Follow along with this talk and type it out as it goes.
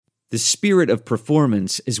The spirit of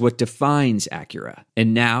performance is what defines Acura.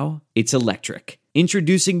 And now, it's electric.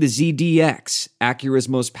 Introducing the ZDX, Acura's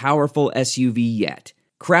most powerful SUV yet.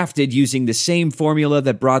 Crafted using the same formula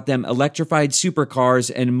that brought them electrified supercars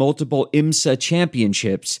and multiple IMSA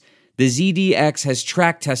championships, the ZDX has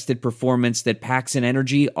track-tested performance that packs an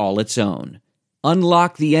energy all its own.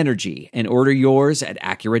 Unlock the energy and order yours at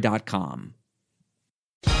Acura.com.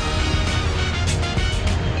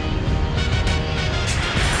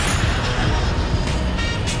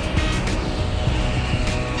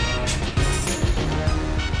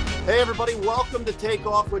 Hey, everybody, welcome to Take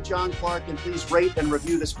Off with John Clark, and please rate and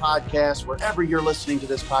review this podcast wherever you're listening to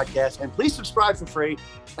this podcast, and please subscribe for free.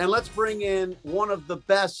 And let's bring in one of the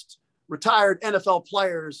best retired NFL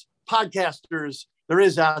players, podcasters there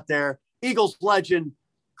is out there, Eagles legend,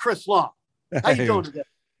 Chris Long. How you doing today?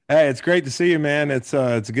 Hey, it's great to see you, man. It's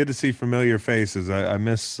good to see familiar faces. I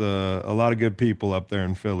miss a lot of good people up there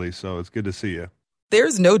in Philly, so it's good to see you.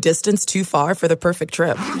 There's no distance too far for the perfect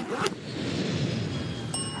trip.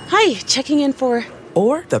 Hi, checking in for...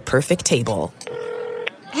 Or the perfect table.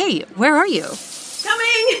 Hey, where are you?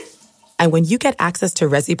 Coming! And when you get access to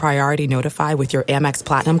Resi Priority Notify with your Amex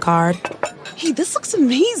Platinum card... Hey, this looks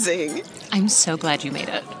amazing. I'm so glad you made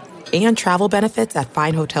it. And travel benefits at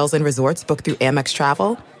fine hotels and resorts booked through Amex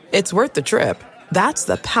Travel, it's worth the trip. That's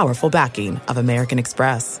the powerful backing of American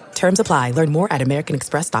Express. Terms apply. Learn more at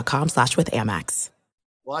americanexpress.com/withAmex.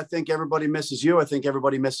 Well, I think everybody misses you. I think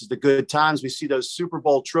everybody misses the good times. We see those Super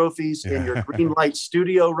Bowl trophies in your green light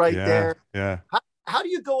studio right there. Yeah. How do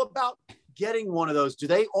you go about getting one of those? Do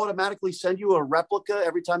they automatically send you a replica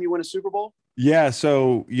every time you win a Super Bowl? Yeah.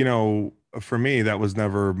 So, for me, that was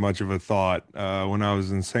never much of a thought. When I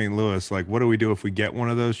was in St. Louis, like, what do we do if we get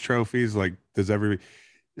one of those trophies? Like,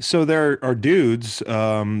 so there are dudes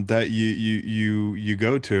that you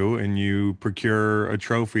go to and you procure a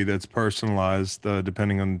trophy that's personalized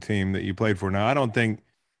depending on the team that you played for. Now, I don't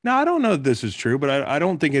know if this is true, but I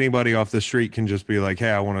don't think anybody off the street can just be like,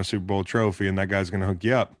 hey, I want a Super Bowl trophy, and that guy's going to hook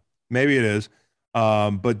you up. Maybe it is.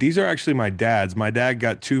 But these are actually my dad's. My dad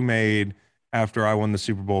got two made after I won the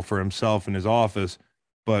Super Bowl for himself in his office.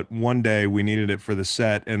 But one day we needed it for the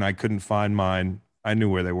set, and I couldn't find mine. I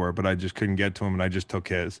knew where they were, but I just couldn't get to him, and I just took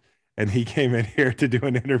his. And he came in here to do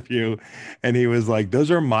an interview, and he was like,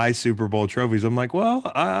 those are my Super Bowl trophies. I'm like, well,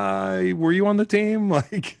 were you on the team?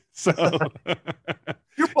 Like, so.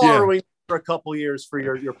 You're borrowing for a couple years for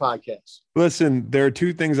your podcast. Listen, there are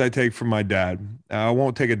two things I take from my dad. I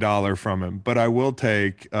won't take $1 from him, but I will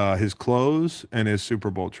take his clothes and his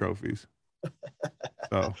Super Bowl trophies.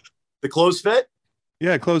 So the clothes fit?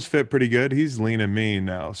 Yeah, clothes fit pretty good. He's lean and mean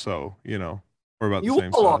now, so, we're about the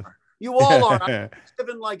same size. You all are. I'm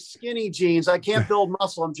living like skinny jeans. I can't build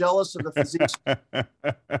muscle. I'm jealous of the physique.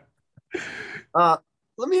 Let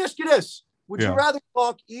me ask you this. Would you rather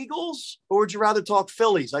talk Eagles or would you rather talk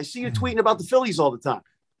Phillies? I see you tweeting about the Phillies all the time.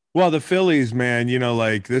 Well, the Phillies, man,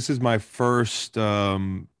 this is my first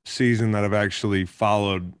season that I've actually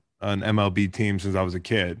followed an MLB team since I was a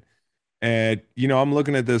kid. And, I'm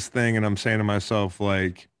looking at this thing and I'm saying to myself,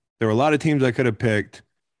 like, there were a lot of teams I could have picked,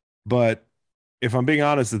 but if I'm being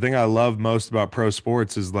honest, the thing I love most about pro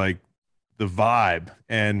sports is like the vibe,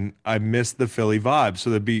 and I miss the Philly vibe. So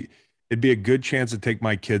it'd be a good chance to take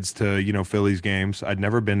my kids to, Phillies games. I'd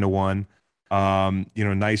never been to one.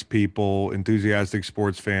 Nice people, enthusiastic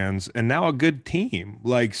sports fans, and now a good team.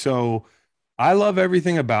 Like, so I love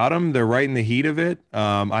everything about them. They're right in the heat of it.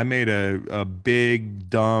 I made a big,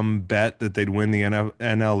 dumb bet that they'd win the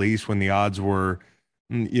NL East when the odds were,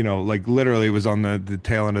 like literally it was on the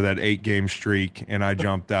tail end of that 8-game streak, and I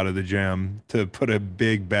jumped out of the gym to put a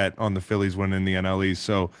big bet on the Phillies winning the NL East.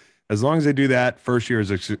 So as long as they do that, first year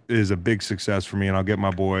is a big success for me, and I'll get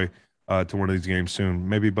my boy to one of these games soon.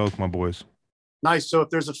 Maybe both my boys. Nice. So if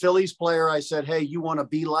there's a Phillies player I said, hey, you want to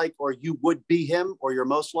be like, or you would be him, or you're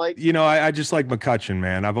most like? I just like McCutchen,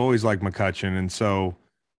 man. I've always liked McCutchen. And so,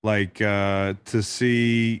 like, to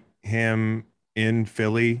see him in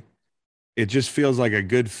Philly, it just feels like a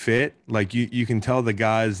good fit. Like, you can tell the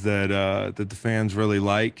guys that the fans really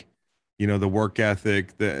like, the work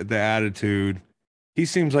ethic, the attitude. He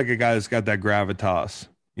seems like a guy that's got that gravitas,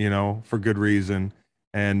 for good reason.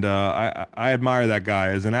 And I admire that guy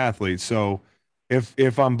as an athlete. So,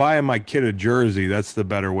 If I'm buying my kid a jersey, that's the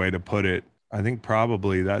better way to put it. I think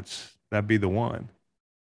probably that'd be the one.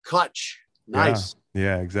 Clutch. Nice.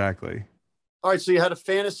 Yeah, exactly. All right, so you had a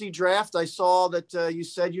fantasy draft. I saw that you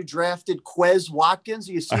said you drafted Quez Watkins.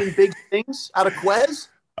 Are you seeing big things out of Quez?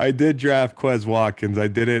 I did draft Quez Watkins. I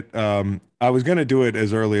did it. I was going to do it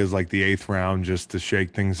as early as like the 8th round just to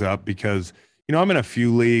shake things up because, I'm in a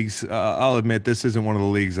few leagues. I'll admit this isn't one of the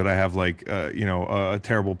leagues that I have like, a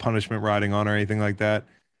terrible punishment riding on or anything like that.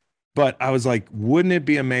 But I was like, wouldn't it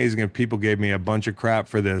be amazing if people gave me a bunch of crap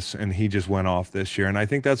for this and he just went off this year? And I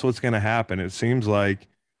think that's what's going to happen. It seems like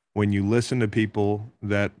when you listen to people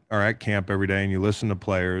that are at camp every day and you listen to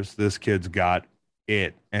players, this kid's got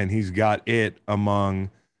it. And he's got it among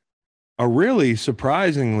a really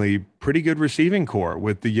surprisingly pretty good receiving core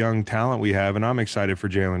with the young talent we have. And I'm excited for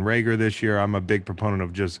Jalen Reagor this year. I'm a big proponent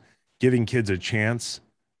of just giving kids a chance.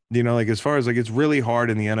 Like as far as like, it's really hard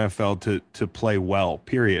in the NFL to play well,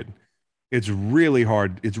 period. It's really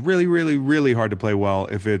hard. It's really, really, really hard to play well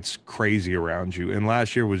if it's crazy around you. And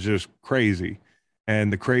last year was just crazy.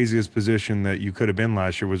 And the craziest position that you could have been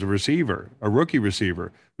last year was a receiver, a rookie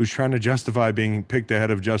receiver who's trying to justify being picked ahead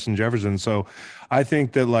of Justin Jefferson. So I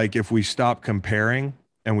think that like if we stop comparing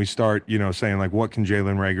and we start, saying like, what can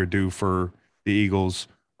Jalen Reagor do for the Eagles?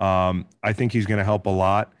 I think he's going to help a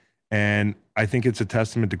lot. And I think it's a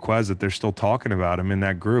testament to Quez that they're still talking about him in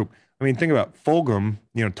that group. I mean, think about Fulgham,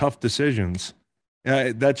 tough decisions.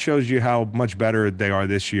 That shows you how much better they are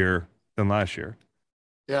this year than last year.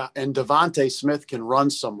 Yeah, and Devontae Smith can run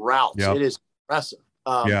some routes. Yep. It is impressive.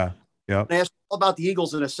 Yeah. I'm going to ask you all about the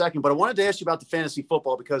Eagles in a second, but I wanted to ask you about the fantasy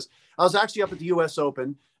football because I was actually up at the U.S.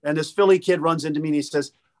 Open, and this Philly kid runs into me and he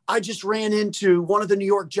says, I just ran into one of the New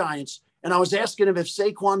York Giants, and I was asking him if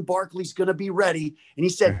Saquon Barkley's going to be ready, and he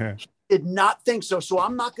said he did not think so, so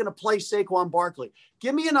I'm not going to play Saquon Barkley.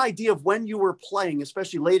 Give me an idea of when you were playing,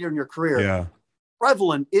 especially later in your career. Yeah.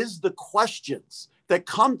 Prevalent is the questions that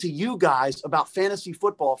come to you guys about fantasy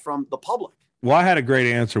football from the public? Well, I had a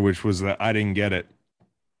great answer, which was that I didn't get it.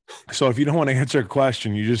 So if you don't want to answer a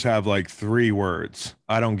question, you just have like 3 words.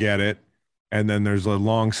 I don't get it. And then there's a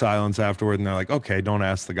long silence afterward. And they're like, okay, don't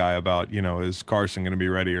ask the guy about, is Carson going to be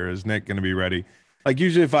ready or is Nick going to be ready? Like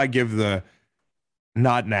usually if I give the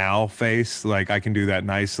not now face, like I can do that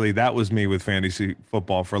nicely. That was me with fantasy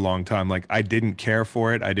football for a long time. Like I didn't care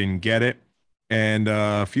for it. I didn't get it. And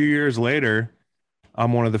a few years later,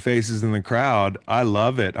 I'm one of the faces in the crowd. I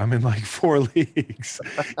love it. I'm in like 4 leagues.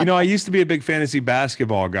 I used to be a big fantasy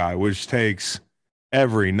basketball guy, which takes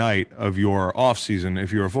every night of your off season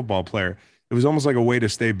if you're a football player. It was almost like a way to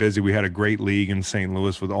stay busy. We had a great league in St.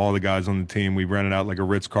 Louis with all the guys on the team. We rented out like a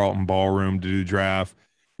Ritz-Carlton ballroom to do the draft.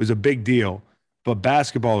 It was a big deal. But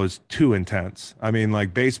basketball is too intense. I mean,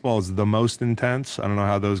 like baseball is the most intense. I don't know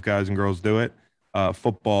how those guys and girls do it.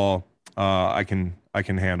 Football, I can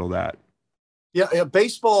handle that. Yeah, a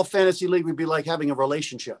baseball fantasy league would be like having a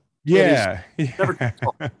relationship. Yeah. Yeah.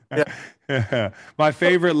 My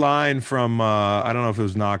favorite line from, I don't know if it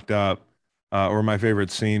was Knocked Up or my favorite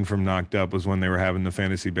scene from Knocked Up was when they were having the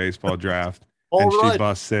fantasy baseball draft. And she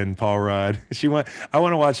busts in Paul Rudd. I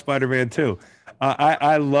want to watch Spider-Man too.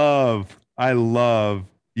 I love,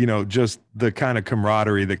 just the kind of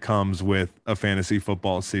camaraderie that comes with a fantasy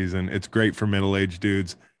football season. It's great for middle-aged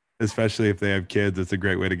dudes, especially if they have kids. It's a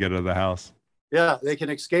great way to get out of the house. Yeah, they can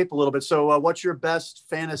escape a little bit. So what's your best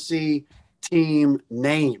fantasy team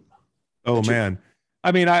name? Oh, man.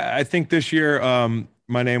 I mean, I think this year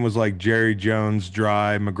my name was like Jerry Jones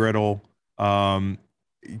Dry McGriddle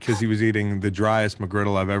because he was eating the driest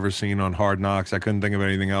McGriddle I've ever seen on Hard Knocks. I couldn't think of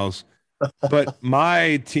anything else. But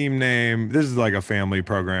my team name, this is like a family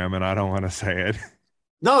program, and I don't want to say it.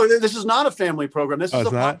 No, this is not a family program. This is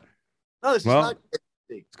it's not? No, this is not.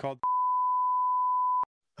 It's called.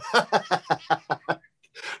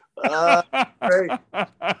 Great.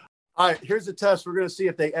 All right, here's the test. We're going to see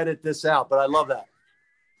if they edit this out, but I love that.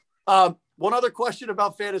 One other question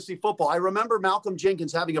about fantasy football. I remember Malcolm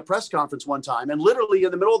Jenkins having a press conference one time, and literally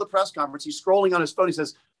in the middle of the press conference, he's scrolling on his phone. He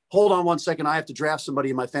says, hold on one second. I have to draft somebody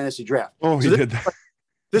in my fantasy draft. Oh, he did that.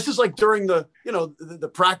 This is like during the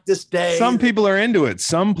practice day. Some people are into it.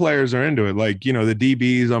 Some players are into it. Like, the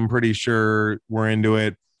DBs, I'm pretty sure were into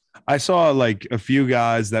it. I saw like a few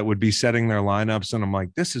guys that would be setting their lineups and I'm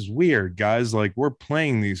like, this is weird, guys. Like we're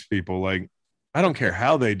playing these people. Like, I don't care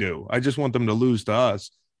how they do. I just want them to lose to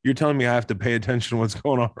us. You're telling me I have to pay attention to what's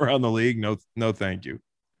going on around the league? No, thank you.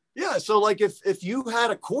 Yeah. So like if you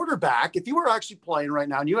had a quarterback, if you were actually playing right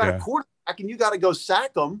now and you had a quarterback and you got to go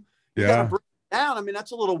sack them, you got to bring them down. I mean,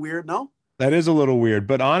 that's a little weird. No? That is a little weird,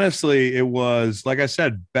 but honestly, it was, like I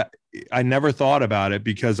said, I never thought about it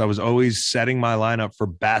because I was always setting my lineup for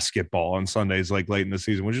basketball on Sundays, like late in the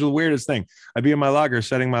season, which is the weirdest thing. I'd be in my locker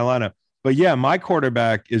setting my lineup. But yeah, my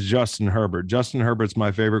quarterback is Justin Herbert. Justin Herbert's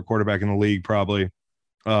my favorite quarterback in the league, probably.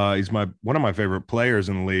 He's one of my favorite players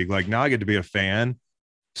in the league. Like now I get to be a fan.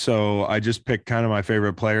 So I just pick kind of my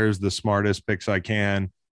favorite players, the smartest picks I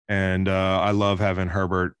can. And I love having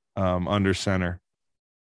Herbert under center.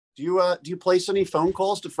 Do you place any phone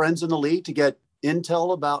calls to friends in the league to get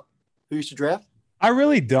intel about who you should draft? I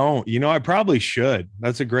really don't. I probably should.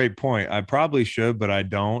 That's a great point. I probably should, but I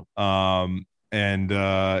don't. I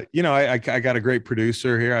got a great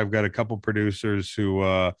producer here. I've got a couple producers who,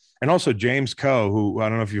 and also James Coe, who I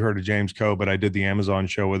don't know if you heard of James Coe, but I did the Amazon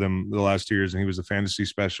show with him the last 2 years, and he was a fantasy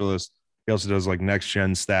specialist. He also does like next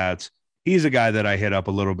gen stats. He's a guy that I hit up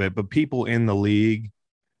a little bit, but people in the league,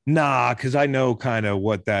 nah, because I know kind of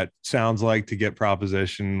what that sounds like to get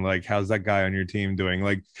proposition. Like, how's that guy on your team doing?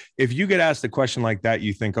 Like, if you get asked a question like that,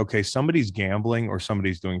 you think, okay, somebody's gambling or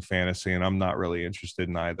somebody's doing fantasy, and I'm not really interested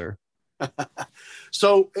in either.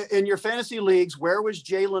 So in your fantasy leagues, where was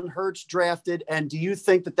Jalen Hurts drafted? And do you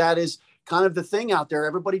think that is kind of the thing out there?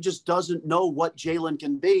 Everybody just doesn't know what Jalen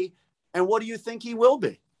can be. And what do you think he will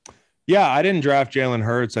be? Yeah, I didn't draft Jalen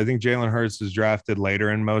Hurts. I think Jalen Hurts is drafted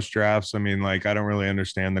later in most drafts. I mean, like, I don't really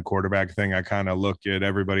understand the quarterback thing. I kind of look at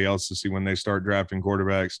everybody else to see when they start drafting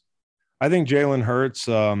quarterbacks. I think Jalen Hurts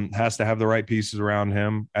has to have the right pieces around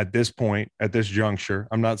him at this point, at this juncture.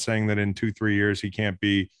 I'm not saying that in 2-3 years he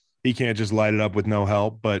can't just light it up with no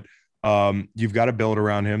help, but you've got to build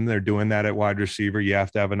around him. They're doing that at wide receiver. You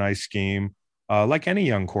have to have a nice scheme, like any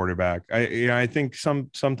young quarterback. I think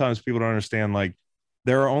sometimes people don't understand, like,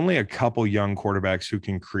 there are only a couple young quarterbacks who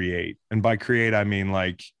can create. And by create, I mean,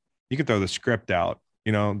 like, you can throw the script out.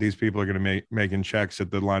 These people are going to be making checks at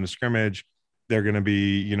the line of scrimmage. They're going to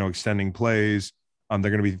be, extending plays. They're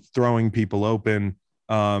going to be throwing people open.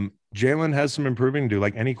 Jalen has some improving to do,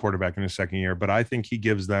 like any quarterback in his second year, but I think he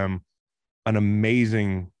gives them an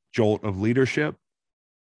amazing jolt of leadership.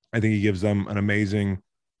 I think he gives them an amazing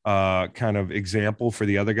kind of example for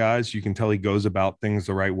the other guys. You can tell he goes about things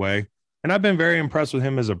the right way. And I've been very impressed with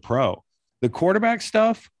him as a pro. The quarterback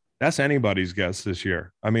stuff, that's anybody's guess this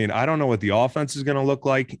year. I mean, I don't know what the offense is going to look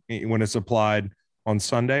like when it's applied on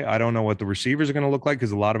Sunday. I don't know what the receivers are going to look like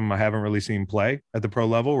because a lot of them I haven't really seen play at the pro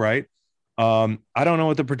level, right? I don't know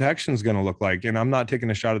what the protection is going to look like. And I'm not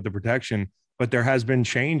taking a shot at the protection, but there has been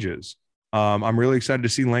changes. I'm really excited to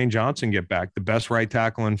see Lane Johnson get back, the best right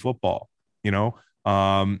tackle in football,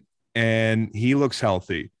 and he looks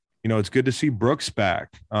healthy. It's good to see Brooks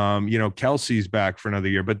back. Kelsey's back for another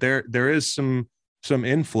year, but there is some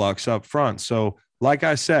influx up front. So like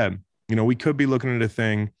I said, we could be looking at a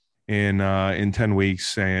thing in 10 weeks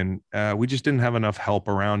saying we just didn't have enough help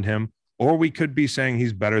around him, or we could be saying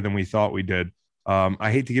he's better than we thought we did.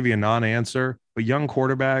 I hate to give you a non-answer, but young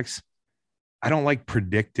quarterbacks, I don't like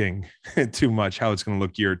predicting too much how it's going to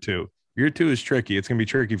look year two. Year two is tricky. It's going to be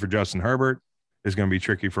tricky for Justin Herbert. It's going to be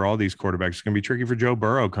tricky for all these quarterbacks. It's going to be tricky for Joe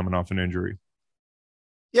Burrow coming off an injury.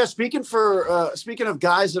 Yeah, speaking of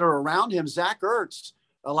guys that are around him, Zach Ertz,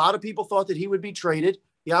 a lot of people thought that he would be traded.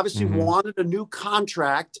 He obviously wanted a new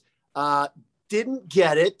contract, didn't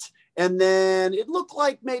get it. And then it looked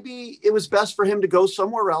like maybe it was best for him to go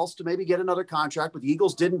somewhere else to maybe get another contract, but the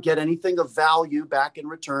Eagles didn't get anything of value back in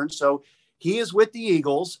return. So he is with the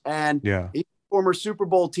Eagles, and he's a former Super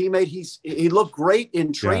Bowl teammate. He looked great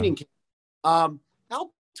in training camp. How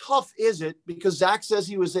tough is it? Because Zach says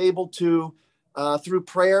he was able to, through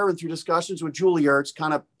prayer and through discussions with Julie Ertz,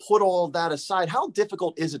 kind of put all of that aside. How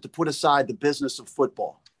difficult is it to put aside the business of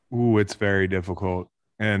football? Ooh, it's very difficult.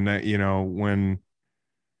 And,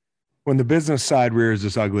 when the business side rears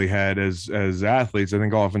its ugly head as athletes, I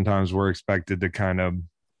think oftentimes we're expected to kind of,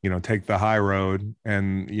 take the high road,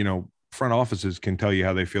 and, front offices can tell you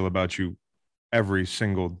how they feel about you every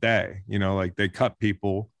single day. Like, they cut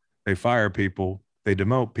people, they fire people, they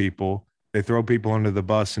demote people, they throw people under the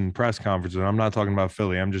bus in press conferences. I'm not talking about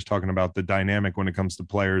Philly. I'm just talking about the dynamic when it comes to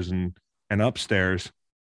players and upstairs.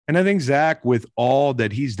 And I think Zach, with all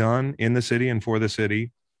that he's done in the city and for the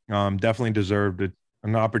city, definitely deserved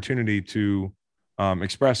an opportunity to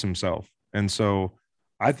express himself. And so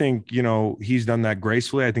I think, he's done that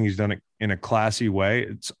gracefully. I think he's done it in a classy way.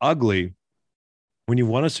 It's ugly when you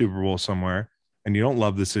won a Super Bowl somewhere and you don't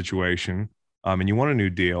love the situation, and you want a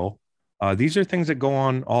new deal. These are things that go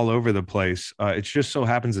on all over the place. It just so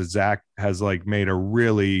happens that Zach has made a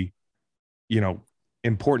really,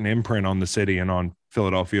 important imprint on the city and on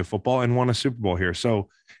Philadelphia football and won a Super Bowl here. So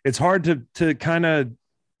it's hard to kind of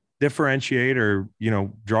differentiate or,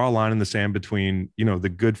 draw a line in the sand between, the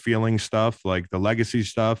good feeling stuff, like the legacy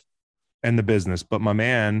stuff, and the business. But my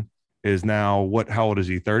man is now how old is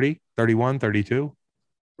he? 30, 31, 32?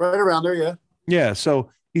 Right around there. Yeah. Yeah.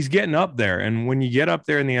 So he's getting up there. And when you get up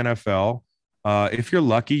there in the NFL, if you're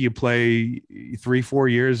lucky, you play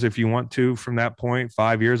 3-4 years if you want to from that point,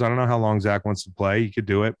 5 years. I don't know how long Zach wants to play. You could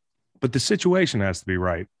do it, but the situation has to be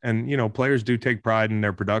right. And, players do take pride in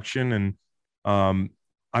their production. And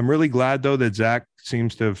I'm really glad though that Zach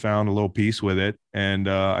seems to have found a little peace with it, and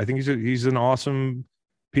I think he's an awesome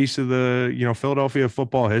piece of the Philadelphia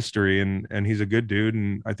football history, and he's a good dude,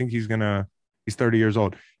 and I think he's 30 years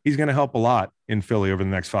old. He's gonna help a lot in Philly over the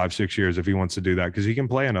next 5-6 years if he wants to do that, because he can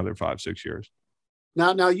play another 5-6 years.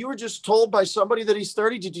 Now you were just told by somebody that he's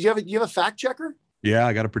 30. Did you have a fact checker? Yeah,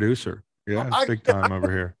 I got a producer. Yeah, big time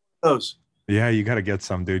over here. Those. Yeah, you got to get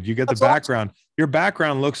some, dude. You get That's the background. Awesome. Your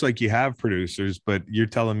background looks like you have producers, but you're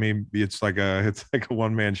telling me it's like a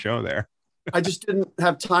one-man show there. I just didn't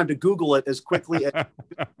have time to Google it as quickly as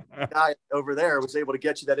the guy over there was able to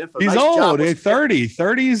get you that info. He's old.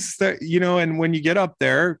 30s, and when you get up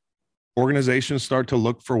there, organizations start to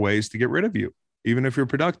look for ways to get rid of you, even if you're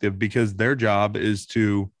productive, because their job is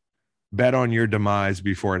to bet on your demise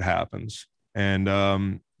before it happens.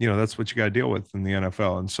 And, that's what you got to deal with in the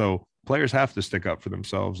NFL. And so players have to stick up for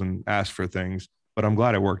themselves and ask for things, but I'm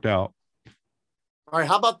glad it worked out. All right.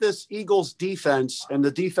 How about this Eagles defense and the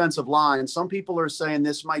defensive line? Some people are saying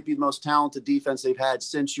this might be the most talented defense they've had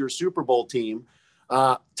since your Super Bowl team.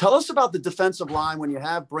 Tell us about the defensive line when you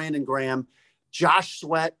have Brandon Graham, Josh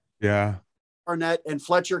Sweat, Arnett, and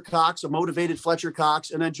Fletcher Cox, a motivated Fletcher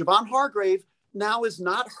Cox. And then Javon Hargrave now is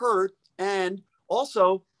not hurt. And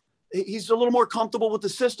also he's a little more comfortable with the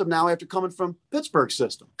system now after coming from Pittsburgh's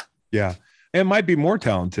system. Yeah. It might be more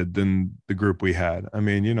talented than the group we had. I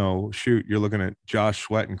mean, you're looking at Josh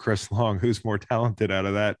Sweat and Chris Long, who's more talented out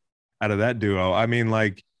of that duo. I mean,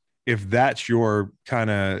 like, if that's your kind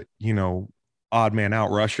of, odd man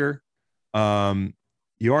out rusher,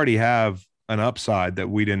 you already have an upside that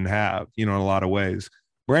we didn't have, in a lot of ways.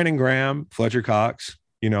 Brandon Graham, Fletcher Cox,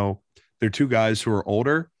 they're two guys who are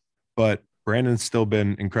older, but Brandon's still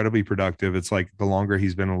been incredibly productive. It's like the longer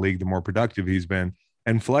he's been in the league, the more productive he's been.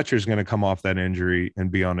 And Fletcher's going to come off that injury and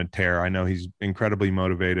be on a tear. I know he's incredibly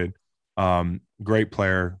motivated. Great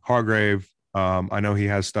player. Hargrave, I know he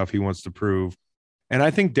has stuff he wants to prove. And I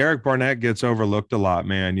think Derek Barnett gets overlooked a lot,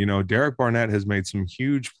 man. Derek Barnett has made some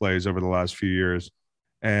huge plays over the last few years.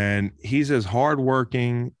 And he's as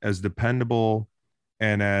hardworking, as dependable,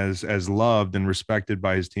 and as loved and respected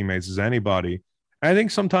by his teammates as anybody. And I think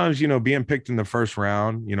sometimes, being picked in the first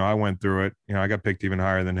round, I went through it. I got picked even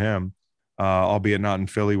higher than him. Albeit not in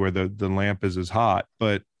Philly where the lamp is as hot,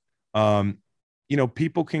 but,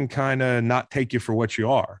 people can kind of not take you for what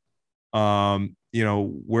you are.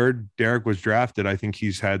 Where Derek was drafted, I think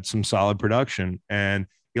he's had some solid production, and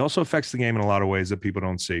he also affects the game in a lot of ways that people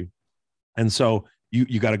don't see. And so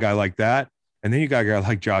you got a guy like that. And then you got a guy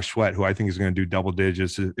like Josh Sweat, who I think is going to do double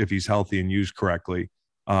digits if he's healthy and used correctly.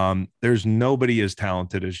 There's nobody as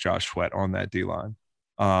talented as Josh Sweat on that D-line.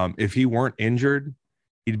 If he weren't injured,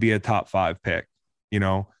 he'd be a top 5 pick.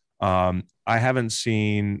 I haven't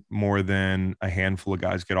seen more than a handful of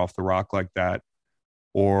guys get off the rock like that,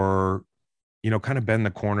 or, kind of bend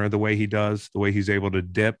the corner the way he does, the way he's able to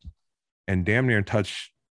dip and damn near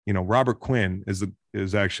touch. Robert Quinn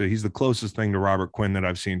is actually, he's the closest thing to Robert Quinn that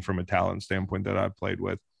I've seen from a talent standpoint that I've played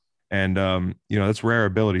with. And, that's rare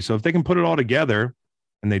ability. So if they can put it all together,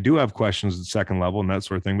 and they do have questions at second level and that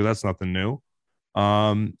sort of thing, but that's nothing new.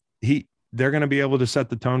 They're going to be able to set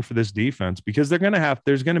the tone for this defense, because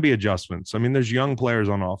there's going to be adjustments. I mean, there's young players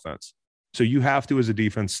on offense. So you have to, as a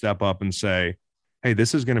defense, step up and say, hey,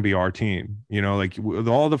 this is going to be our team. Like with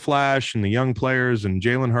all the flash and the young players and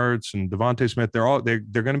Jalen Hurts and Devontae Smith,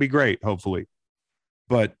 they're going to be great, hopefully.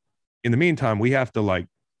 But in the meantime, we have to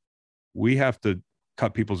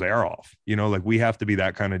cut people's air off, like we have to be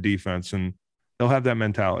that kind of defense, and they'll have that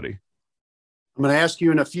mentality. I'm going to ask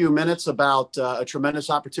you in a few minutes about a tremendous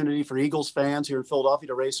opportunity for Eagles fans here in Philadelphia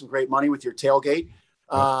to raise some great money with your tailgate.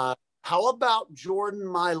 How about Jordan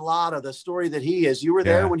Mailata, the story that he is? You were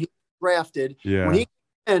there when he was drafted. Yeah. When he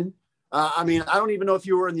came in, I don't even know if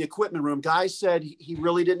you were in the equipment room. Guys said he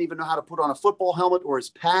really didn't even know how to put on a football helmet or his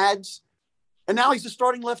pads. And now he's a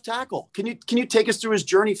starting left tackle. Can you take us through his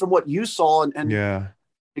journey from what you saw and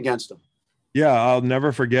against him? Yeah, I'll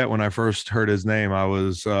never forget when I first heard his name.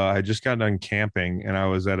 I just got done camping, and I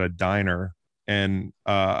was at a diner, and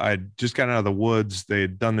I just got out of the woods. They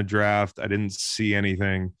had done the draft. I didn't see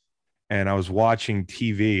anything, and I was watching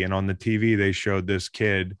TV, and on the TV they showed this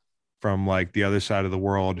kid from like the other side of the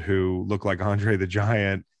world who looked like Andre the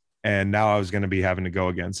Giant, and now I was going to be having to go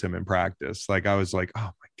against him in practice. Like, I was like, oh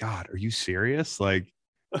my God, are you serious? Like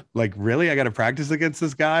really, I got to practice against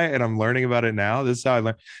this guy, and I'm learning about it now. This is how I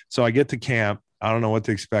learn. So I get to camp. I don't know what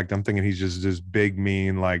to expect. I'm thinking he's just this big,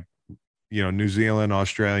 mean, like, New Zealand,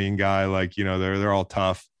 Australian guy. Like, they're all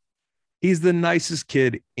tough. He's the nicest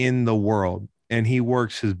kid in the world, and he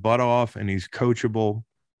works his butt off, and he's coachable.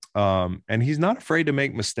 And he's not afraid to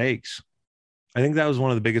make mistakes. I think that was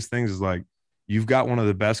one of the biggest things is like, you've got one of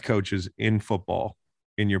the best coaches in football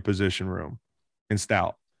in your position room in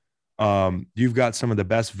Stout. You've got some of the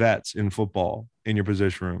best vets in football in your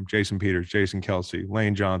position room. Jason Peters, Jason Kelsey,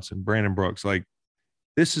 Lane Johnson, Brandon Brooks. Like,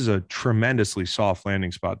 this is a tremendously soft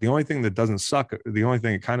landing spot. The only thing that doesn't suck, the only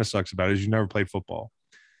thing that kind of sucks about it is you never played football.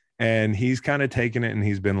 And he's kind of taken it and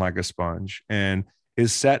he's been like a sponge. And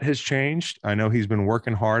his set has changed. I know he's been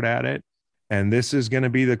working hard at it. And this is going to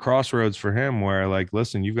be the crossroads for him where, like,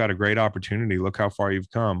 listen, you've got a great opportunity. Look how far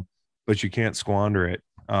you've come, but you can't squander it.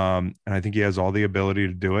 And I think he has all the ability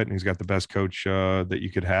to do it. And he's got the best coach that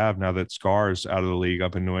you could have now that Scar's out of the league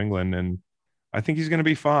up in New England. And I think he's going to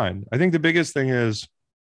be fine. I think the biggest thing is,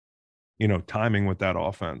 timing with that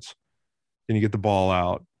offense. Can you get the ball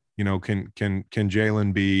out? Can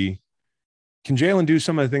Jalen do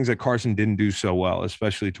some of the things that Carson didn't do so well,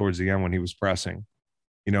 especially towards the end when he was pressing?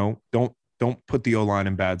 Don't put the O-line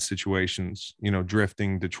in bad situations,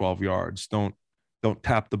 drifting to 12 yards. Don't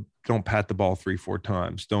pat the ball 3-4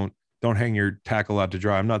 times. Don't hang your tackle out to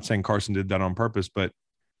dry. I'm not saying Carson did that on purpose, but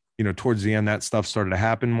towards the end, that stuff started to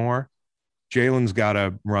happen more. Jalen's got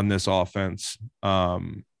to run this offense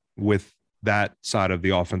with that side of the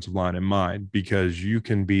offensive line in mind, because you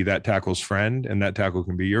can be that tackle's friend and that tackle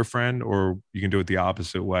can be your friend, or you can do it the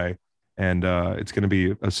opposite way. And it's going to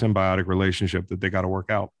be a symbiotic relationship that they got to work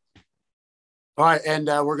out. All right, and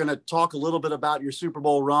we're going to talk a little bit about your Super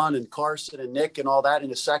Bowl run and Carson and Nick and all that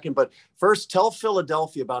in a second. But first, tell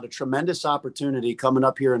Philadelphia about a tremendous opportunity coming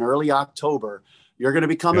up here in early October. You're going to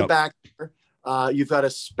be coming back here. You've got a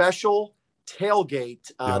special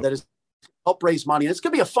tailgate that is help raise money. And it's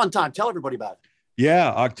going to be a fun time. Tell everybody about it. Yeah,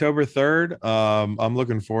 October 3rd. I'm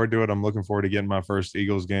looking forward to it. I'm looking forward to getting my first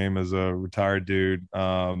Eagles game as a retired dude.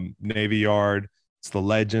 Navy Yard. It's the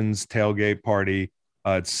Legends tailgate party.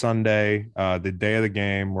 It's Sunday, the day of the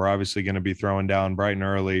game. We're obviously going to be throwing down bright and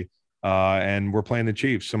early, and we're playing the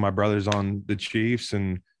Chiefs. So my brother's on the Chiefs,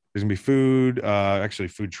 and there's going to be food, actually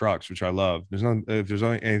food trucks, which I love. If there's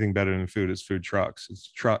only anything better than food, it's food trucks.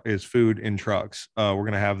 It's food in trucks. We're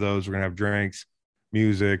going to have those. We're going to have drinks,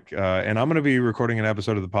 music, and I'm going to be recording an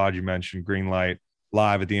episode of the pod you mentioned, Green Light,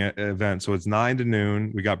 live at the event. So it's 9 to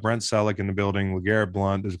noon. We got Brent Selleck in the building, LeGarrette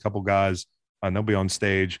Blunt. There's a couple guys, and they'll be on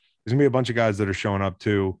stage. There's gonna be a bunch of guys that are showing up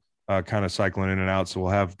too, kind of cycling in and out. So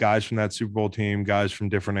we'll have guys from that Super Bowl team, guys from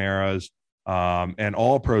different eras, and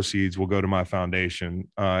all proceeds will go to my foundation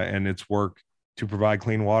and its work to provide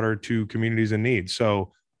clean water to communities in need.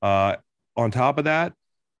 So on top of that,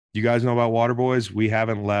 you guys know about Water Boys. We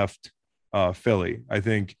haven't left Philly. I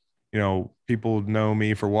think, people know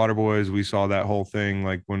me for Water Boys. We saw that whole thing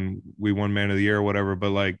like when we won Man of the Year or whatever,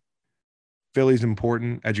 but like, Philly's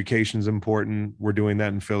important. Education's important. We're doing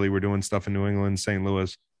that in Philly. We're doing stuff in New England, St.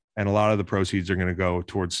 Louis, and a lot of the proceeds are going to go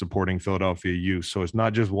towards supporting Philadelphia youth. So it's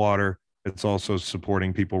not just water. It's also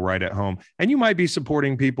supporting people right at home. And you might be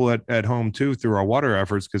supporting people at home too through our water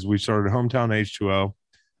efforts, because we started Hometown H2O,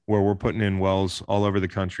 where we're putting in wells all over the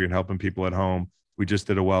country and helping people at home. We just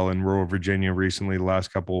did a well in rural Virginia recently, the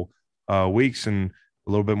last couple weeks. And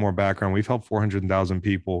a little bit more background, we've helped 430,000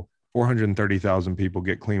 people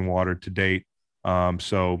get clean water to date.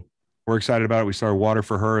 So we're excited about it. We started Water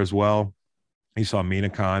for Her as well. You saw Mina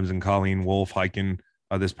Kimes and Colleen Wolfe hiking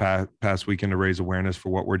this past weekend to raise awareness for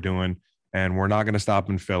what we're doing. And we're not going to stop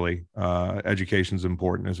in Philly. Education is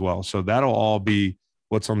important as well. So that'll all be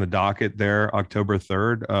what's on the docket there, October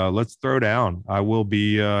 3rd. Let's throw down. I will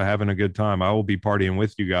be having a good time. I will be partying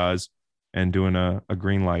with you guys and doing a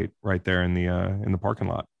green light right there in the parking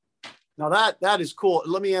lot. Now that is cool.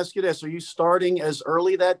 Let me ask you this. Are you starting as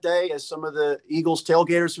early that day as some of the Eagles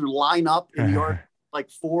tailgaters who line up in New York,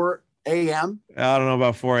 like 4 a.m.? I don't know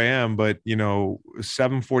about 4 a.m., but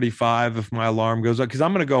 7:45 if my alarm goes up, because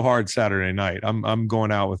I'm going to go hard Saturday night. I'm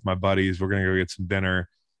going out with my buddies. We're going to go get some dinner,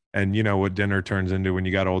 and you know what dinner turns into when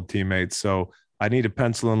you got old teammates. So I need to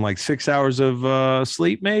pencil in like 6 hours of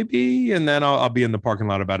sleep maybe, and then I'll be in the parking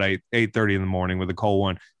lot about 8:30 in the morning with a cold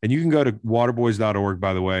one. And you can go to waterboys.org,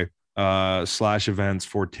 by the way, /events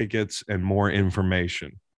for tickets and more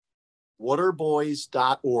information.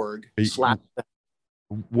 Waterboys.org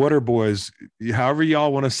Waterboys, however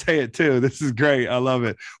y'all want to say it too. This is great. I love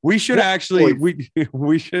it. We should actually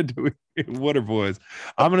we should do Waterboys.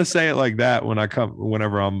 I'm gonna say it like that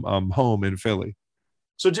whenever I'm home in Philly.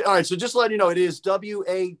 So all right, so just letting you know, it is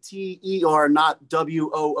WATER, not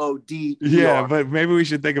WOODER. Yeah, but maybe we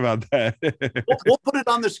should think about that. we'll put it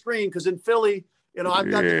on the screen, because in Philly,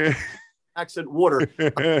 I've got the accent water.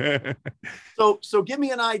 So give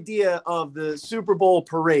me an idea of the Super Bowl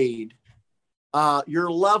parade.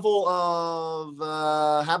 Your level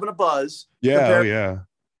of having a buzz. Yeah,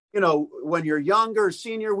 when you're younger,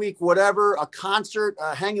 senior week, whatever, a concert,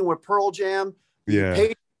 hanging with Pearl Jam, the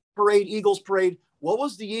Patriots parade, Eagles parade. What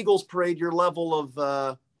was the Eagles parade, your level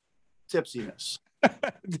of tipsiness?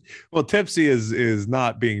 Well, tipsy is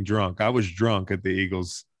not being drunk. I was drunk at the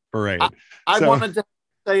Eagles parade. I wanted to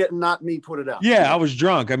say it and not me put it out. Yeah, I was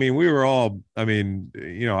drunk. I mean, we were all, I don't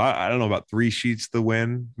know, about 3 sheets to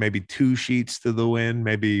win, maybe 2 sheets to the win,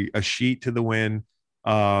 maybe a sheet to the win.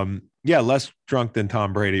 Less drunk than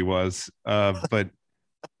Tom Brady was. But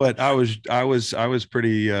I was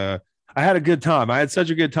pretty, I had a good time. I had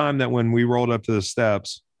such a good time that when we rolled up to the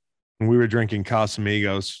steps and we were drinking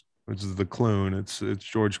Casamigos, which is the Clune, it's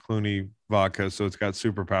George Clooney vodka. So it's got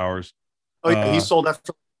superpowers. Oh, yeah, he sold that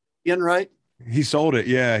for Ian, right? He sold it.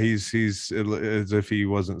 Yeah. He's as if he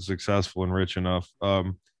wasn't successful and rich enough.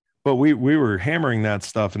 But we were hammering that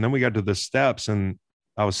stuff. And then we got to the steps and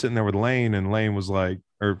I was sitting there with Lane, and Lane was like,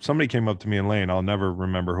 or somebody came up to me and Lane, I'll never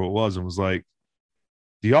remember who it was, and was like,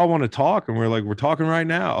 do y'all want to talk? And we're like, we're talking right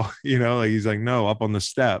now. He's like, no, up on the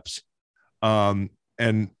steps. And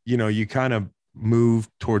you kind of move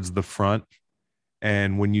towards the front.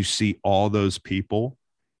 And when you see all those people,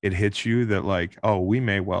 it hits you that like, oh, we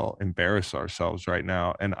may well embarrass ourselves right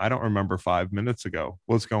now. And I don't remember 5 minutes ago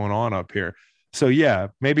what's going on up here. So yeah,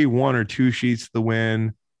 maybe 1 or 2 sheets to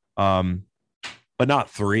win, but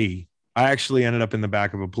not 3. I actually ended up in the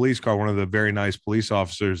back of a police car. One of the very nice police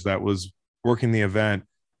officers that was working the event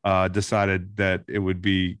decided that it would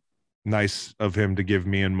be nice of him to give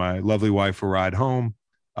me and my lovely wife a ride home.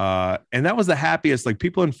 And that was the happiest. Like,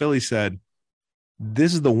 people in Philly said,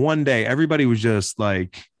 this is the one day everybody was just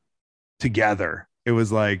like together. It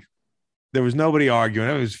was like, there was nobody arguing.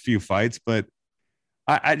 There was a few fights, but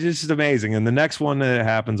I just, it's amazing. And the next one that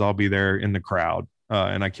happens, I'll be there in the crowd.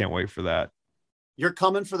 And I can't wait for that. You're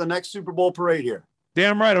coming for the next Super Bowl parade here.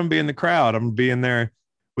 Damn right. I'm going to be in the crowd. I'm going to be in there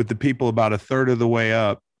with the people about a third of the way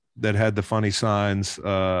up that had the funny signs.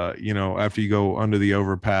 After you go under the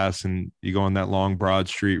overpass and you go on that long Broad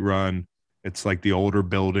Street run, it's like the older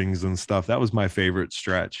buildings and stuff. That was my favorite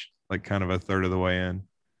stretch, like kind of a third of the way in.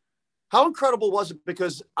 How incredible was it?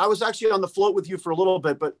 Because I was actually on the float with you for a little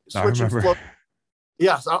bit, but switching float.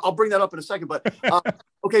 Yes, I'll bring that up in a second. But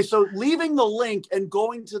okay, so leaving the link and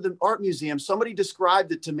going to the art museum, somebody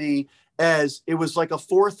described it to me as it was like a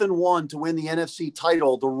 4th and 1 to win the NFC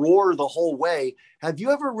title, the roar the whole way. Have you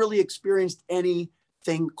ever really experienced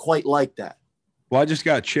anything quite like that? Well, I just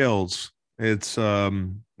got chills. It's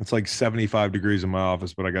like 75 degrees in my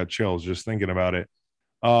office, but I got chills just thinking about it.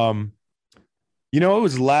 It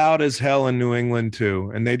was loud as hell in New England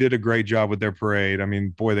too, and they did a great job with their parade. I mean,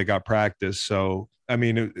 boy, they got practice. So,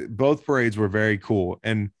 both parades were very cool.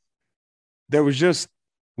 And there was just,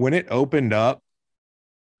 when it opened up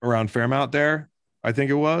around Fairmount there, I think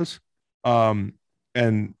it was,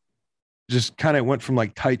 and just kind of went from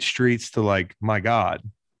like tight streets to like, my God,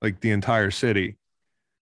 like the entire city.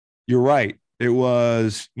 You're right. It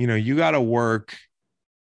was, you got to work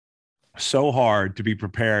so hard to be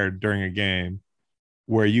prepared during a game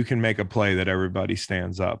where you can make a play that everybody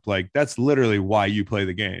stands up. Like, that's literally why you play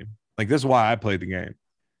the game. Like, this is why I played the game.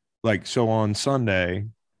 Like, so on Sunday,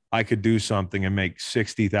 I could do something and make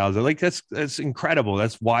 60,000. Like, that's incredible.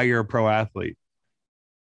 That's why you're a pro athlete.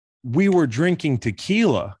 We were drinking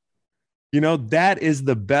tequila. That is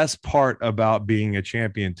the best part about being a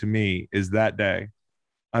champion to me, is that day.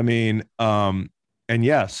 And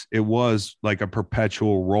yes, it was like a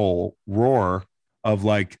perpetual roar of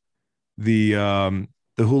like the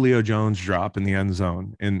Julio Jones drop in the end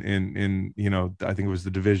zone in I think it was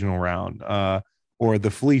the divisional round, or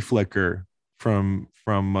the flea flicker from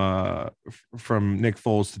Nick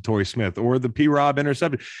Foles to Torrey Smith, or the P-Rob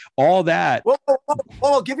interception, all that.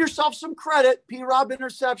 Well, give yourself some credit. P-Rob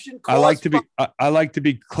interception. I like to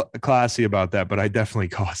be classy about that, but I definitely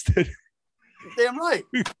caused it. Damn right.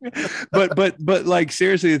 but like,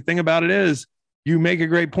 seriously, the thing about it is, you make a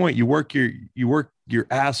great point. You work your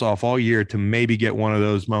ass off all year to maybe get one of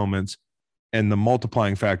those moments. And the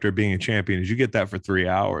multiplying factor of being a champion is you get that for 3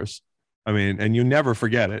 hours. And you never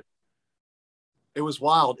forget it. It was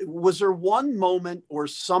wild. Was there one moment or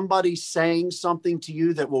somebody saying something to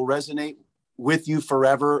you that will resonate with you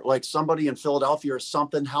forever? Like somebody in Philadelphia or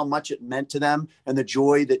something, how much it meant to them and the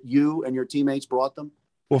joy that you and your teammates brought them?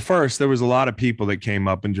 Well, first, there was a lot of people that came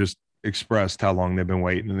up and just expressed how long they've been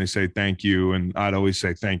waiting, and they say thank you. And I'd always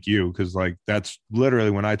say thank you, because like, that's literally,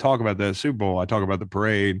 when I talk about the Super Bowl, I talk about the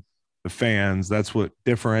parade, the fans. That's what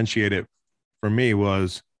differentiated for me,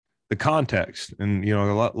 was the context. And a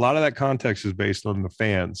lot of that context is based on the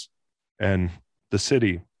fans and the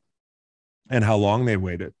city and how long they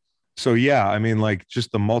waited. So yeah, like,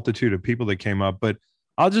 just the multitude of people that came up. But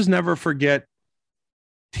I'll just never forget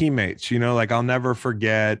teammates, like I'll never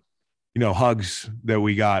forget, hugs that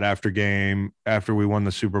we got after we won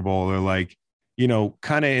the Super Bowl. They're like,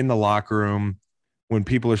 kind of in the locker room when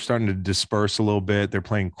people are starting to disperse a little bit, they're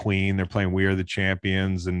playing Queen, they're playing We Are the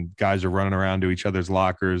Champions, and guys are running around to each other's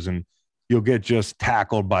lockers, and you'll get just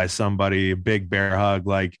tackled by somebody, a big bear hug.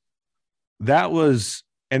 Like that was,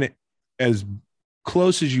 as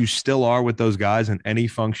close as you still are with those guys in any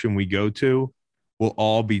function we go to, we'll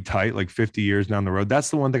all be tight like 50 years down the road. That's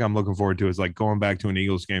the one thing I'm looking forward to, is like going back to an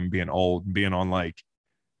Eagles game and being old and being on like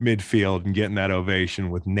midfield and getting that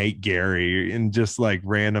ovation with Nate Gary and just like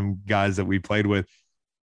random guys that we played with.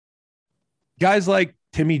 Guys like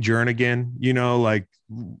Timmy Jernigan, like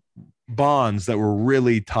bonds that were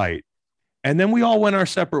really tight. And then we all went our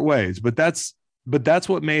separate ways. But that's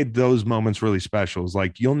what made those moments really special. Is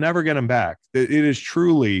like you'll never get them back. It is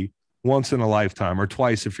truly once in a lifetime, or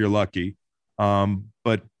twice if you're lucky.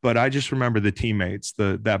 But I just remember the teammates,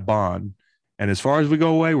 that bond. And as far as we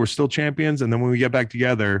go away, we're still champions. And then when we get back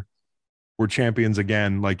together, we're champions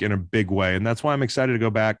again, like in a big way. And that's why I'm excited to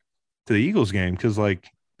go back to the Eagles game, because like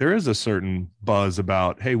there is a certain buzz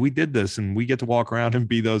about, hey, we did this and we get to walk around and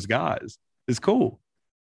be those guys. It's cool.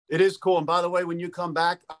 It is cool. And by the way, when you come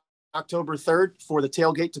back October 3rd for the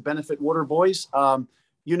tailgate to benefit Water Boys, the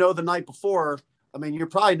night before, I mean, you're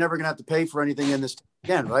probably never going to have to pay for anything in this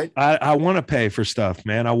again, right? I want to pay for stuff,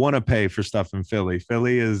 man. I want to pay for stuff in Philly.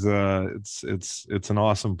 Philly is it's an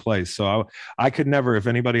awesome place. So I could never, if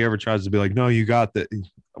anybody ever tries to be like, no, you got that,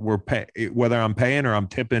 we're pay, whether I'm paying or I'm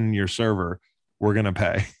tipping your server, we're going to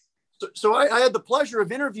pay. So I had the pleasure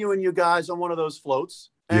of interviewing you guys on one of those floats,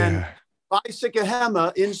 and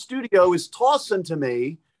Sikahema in studio is tossing to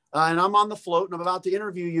me, and I'm on the float and I'm about to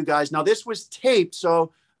interview you guys. Now this was taped,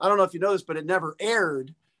 so I don't know if you know this, but it never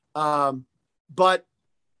aired. But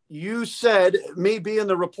you said, me being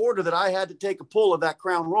the reporter, that I had to take a pull of that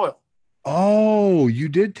Crown Royal. Oh, you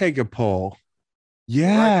did take a pull.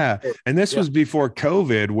 Yeah. Right. And this was before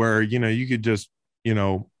COVID, where, you could just,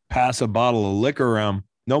 pass a bottle of liquor around.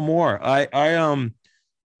 No more. I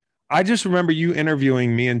just remember you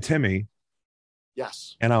interviewing me and Timmy.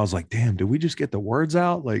 Yes. And I was like, damn, did we just get the words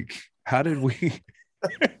out? Like, how did we?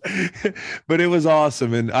 But it was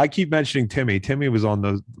awesome. And I keep mentioning Timmy. Timmy was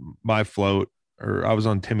on my float, or I was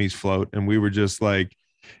on Timmy's float. And we were just like,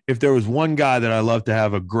 if there was one guy that I loved to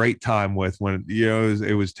have a great time with, when,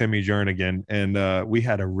 it was Timmy Jernigan. And we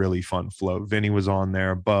had a really fun float. Vinny was on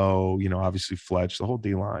there, Bo, obviously Fletch, the whole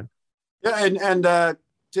D-line. Yeah. And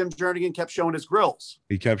Tim Jernigan kept showing his grills.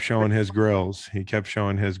 He kept showing his grills.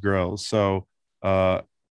 So,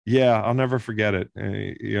 I'll never forget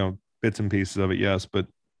it. Bits and pieces of it, yes, but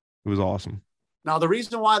it was awesome. Now, the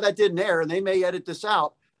reason why that didn't air, and they may edit this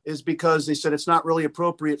out, is because they said it's not really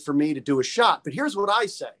appropriate for me to do a shot. But here's what I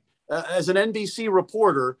say. As an NBC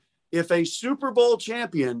reporter, if a Super Bowl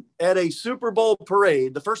champion at a Super Bowl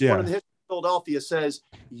parade, the first one in the history of Philadelphia, says,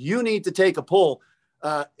 you need to take a pull,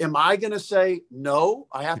 am I going to say, no,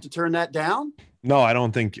 I have to turn that down? No, I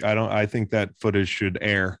think that footage should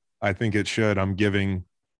air. I think it should. I'm giving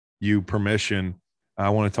you permission. I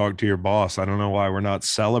want to talk to your boss. I don't know why we're not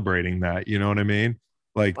celebrating that. You know what I mean?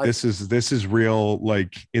 Like this is real,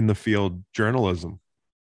 like in the field journalism.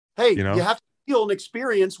 Hey, you have to feel and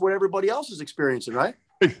experience what everybody else is experiencing, right?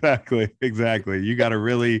 Exactly. You got to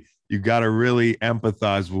really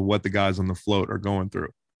empathize with what the guys on the float are going through.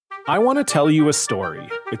 I want to tell you a story.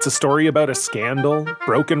 It's a story about a scandal,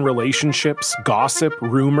 broken relationships, gossip,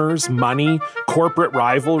 rumors, money, corporate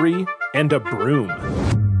rivalry, and a broom.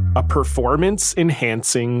 A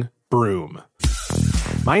performance-enhancing broom.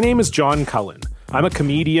 My name is John Cullen. I'm a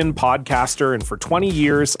comedian, podcaster, and for 20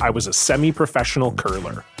 years, I was a semi-professional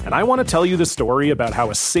curler. And I want to tell you the story about how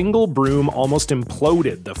a single broom almost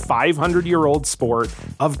imploded the 500-year-old sport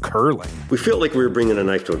of curling. We felt like we were bringing a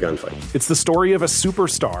knife to a gunfight. It's the story of a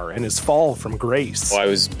superstar and his fall from grace. I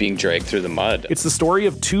was being dragged through the mud. It's the story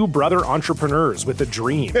of two brother entrepreneurs with a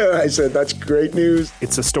dream. I said, that's great news.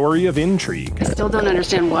 It's a story of intrigue. I still don't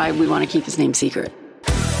understand why we want to keep his name secret.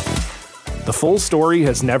 The full story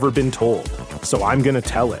has never been told, so I'm going to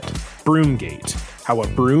tell it. Broomgate, how a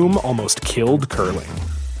broom almost killed curling.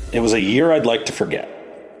 It was a year I'd like to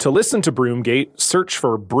forget. To listen to Broomgate, search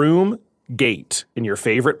for Broomgate in your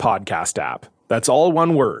favorite podcast app. That's all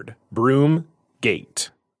one word, Broomgate.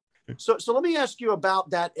 So let me ask you about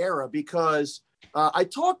that era, because I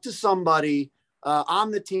talked to somebody on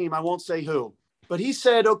the team, I won't say who, but he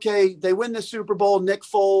said, okay, they win the Super Bowl, Nick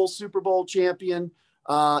Foles, Super Bowl champion,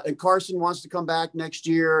 and Carson wants to come back next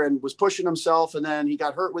year and was pushing himself, and then he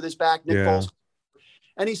got hurt with his back, Nick Foles.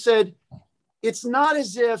 And he said, it's not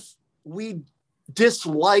as if we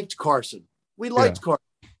disliked Carson. We liked Carson,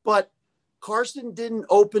 but Carson didn't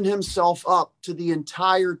open himself up to the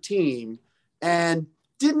entire team and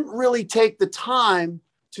didn't really take the time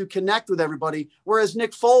to connect with everybody. Whereas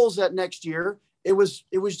Nick Foles that next year, it was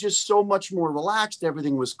just so much more relaxed.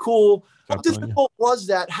 Everything was cool. How difficult was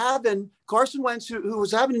that having Carson Wentz, who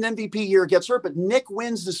was having an MVP year, gets hurt, but Nick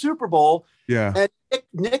wins the Super Bowl. Yeah. And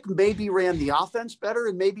Nick maybe ran the offense better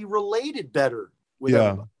and maybe related better with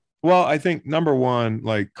everybody. Well, I think number one,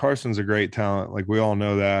 like Carson's a great talent. Like we all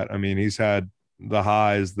know that. I mean, he's had the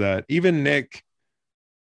highs that even Nick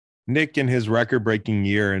in his record-breaking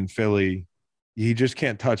year in Philly, he just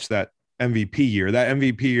can't touch that MVP year. That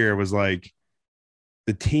MVP year was like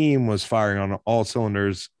the team was firing on all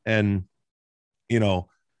cylinders. And, you know,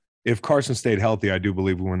 if Carson stayed healthy, I do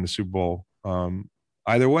believe we win the Super Bowl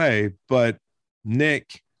either way. But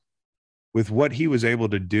Nick, with what he was able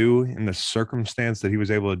to do in the circumstance that he was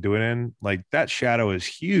able to do it in, like that shadow is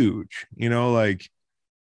huge, you know, like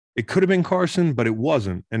it could have been Carson, but it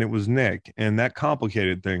wasn't. And it was Nick, and that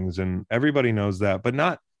complicated things. And everybody knows that, but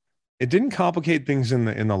it didn't complicate things in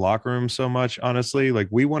the locker room so much, honestly. Like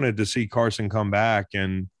we wanted to see Carson come back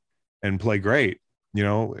and play great. You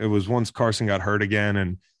know, it was once Carson got hurt again,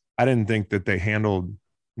 and I didn't think that they handled,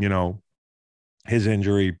 you know, his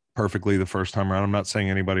injury perfectly the first time around. I'm not saying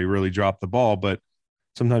anybody really dropped the ball, but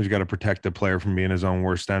sometimes you got to protect a player from being his own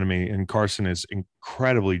worst enemy. And Carson is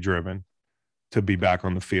incredibly driven to be back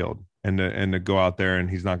on the field and to go out there, and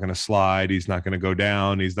he's not going to slide. He's not going to go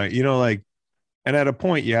down. He's not, you know, like, and at a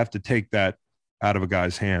point you have to take that out of a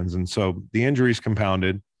guy's hands. And so the injuries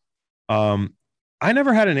compounded. I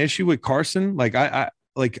never had an issue with Carson. Like I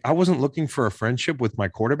wasn't looking for a friendship with my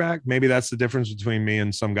quarterback. Maybe that's the difference between me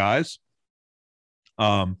and some guys.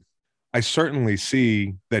 I certainly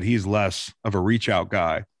see that he's less of a reach out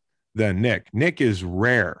guy than Nick. Nick is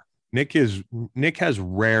rare. Nick has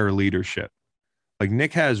rare leadership. Like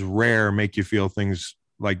Nick has rare make you feel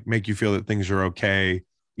that things are okay,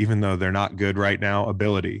 even though they're not good right now,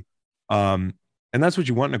 ability. And that's what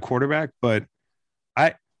you want in a quarterback. But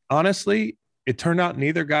I honestly, it turned out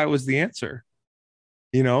neither guy was the answer.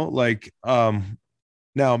 You know, like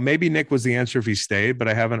now maybe Nick was the answer if he stayed, but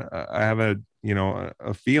I have a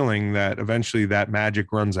feeling that eventually that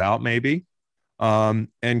magic runs out maybe.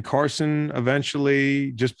 And Carson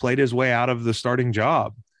eventually just played his way out of the starting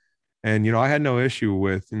job. And, you know, I had no issue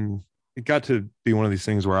with, and it got to be one of these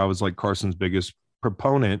things where I was like Carson's biggest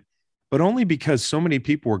proponent, but only because so many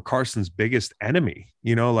people were Carson's biggest enemy.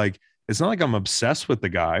 You know, like, it's not like I'm obsessed with the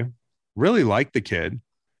guy, really like the kid,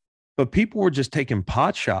 but people were just taking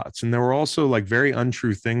pot shots. And there were also like very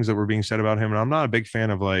untrue things that were being said about him. And I'm not a big fan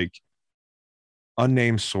of like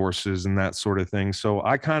unnamed sources and that sort of thing. So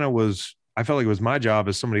I felt like it was my job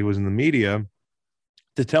as somebody who was in the media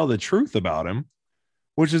to tell the truth about him,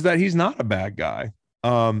 which is that he's not a bad guy,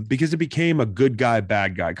 because it became a good guy,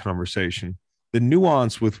 bad guy conversation. The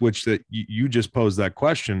nuance with which that you just posed that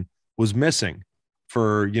question was missing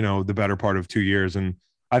for, you know, the better part of 2 years. And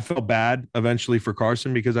I felt bad eventually for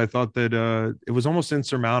Carson because I thought that it was almost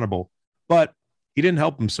insurmountable, but he didn't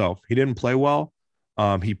help himself. He didn't play well.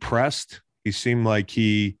 He pressed. He seemed like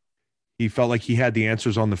he felt like he had the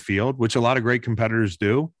answers on the field, which a lot of great competitors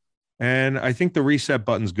do. And I think the reset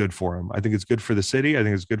button's good for him. I think it's good for the city. I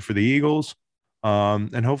think it's good for the Eagles.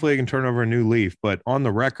 And hopefully they can turn over a new leaf. But on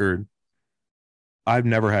the record, I've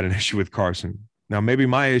never had an issue with Carson. Now, maybe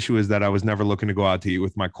my issue is that I was never looking to go out to eat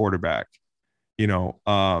with my quarterback. You know,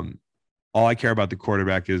 all I care about the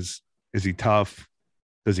quarterback is he tough?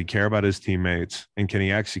 Does he care about his teammates? And can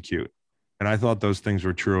he execute? And I thought those things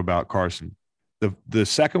were true about Carson. The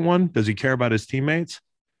second one, does he care about his teammates?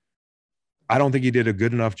 I don't think he did a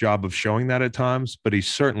good enough job of showing that at times, but he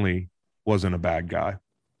certainly wasn't a bad guy.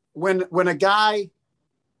 When a guy,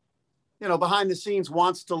 you know, behind the scenes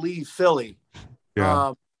wants to leave Philly,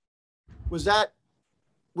 was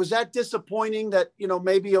that disappointing that, you know,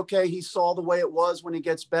 maybe, okay, he saw the way it was when he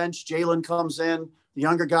gets benched, Jalen comes in, the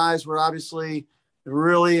younger guys were obviously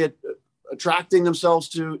really attracting themselves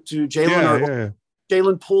to Jalen,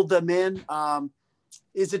 Jalen pulled them in.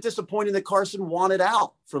 Is it disappointing that Carson wanted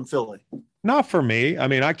out from Philly? Not for me. I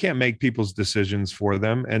mean, I can't make people's decisions for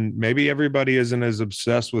them. And maybe everybody isn't as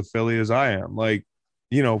obsessed with Philly as I am. Like,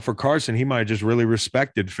 you know, for Carson, he might have just really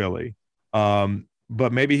respected Philly.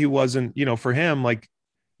 But maybe he wasn't, you know, for him, like,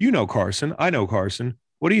 you know, Carson, I know Carson.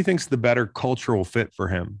 What do you think's the better cultural fit for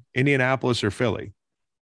him? Indianapolis or Philly?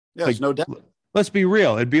 Yes, like, no doubt. Let's be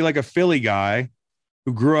real. It'd be like a Philly guy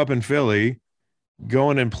who grew up in Philly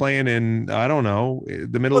going and playing in, I don't know,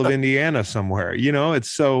 the middle of Indiana somewhere. You know, it's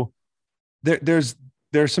so there's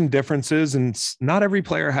there's some differences, and not every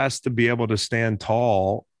player has to be able to stand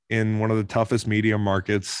tall in one of the toughest media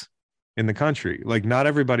markets in the country. Like, not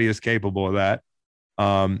everybody is capable of that.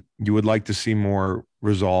 You would like to see more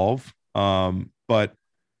resolve. But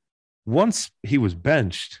once he was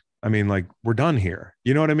benched, I mean, like, we're done here.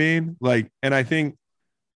 You know what I mean? Like, and I think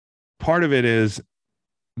part of it is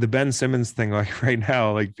the Ben Simmons thing. Like right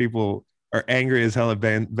now, like people are angry as hell at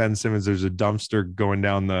Ben Simmons. There's a dumpster going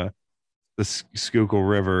down the Schuylkill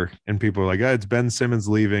River, and people are like, oh, it's Ben Simmons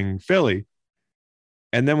leaving Philly.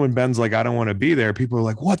 And then when Ben's like, I don't want to be there, people are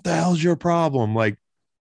like, what the hell's your problem? Like,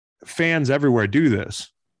 fans everywhere do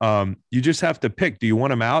this. You just have to pick. Do you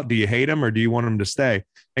want him out? Do you hate him, or do you want him to stay?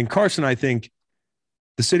 And Carson, I think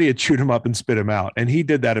the city had chewed him up and spit him out, and he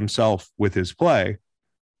did that himself with his play.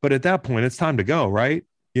 But at that point, it's time to go, right?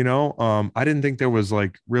 You know, I didn't think there was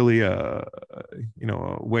like really a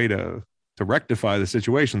way to rectify the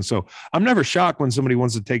situation. So I'm never shocked when somebody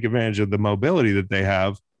wants to take advantage of the mobility that they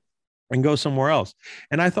have and go somewhere else.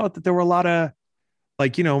 And I thought that there were a lot of,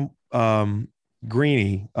 like,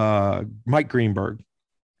 Greeny, Mike Greenberg,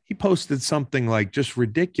 he posted something like just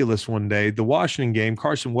ridiculous one day. The Washington game,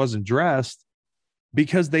 Carson wasn't dressed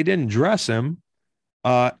because they didn't dress him.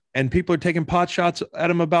 And people are taking pot shots at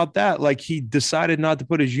him about that. Like, he decided not to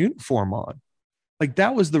put his uniform on. Like,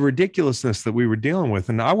 that was the ridiculousness that we were dealing with.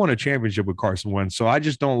 And I won a championship with Carson Wentz. So I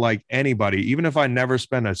just don't like anybody, even if I never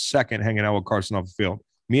spend a second hanging out with Carson off the field.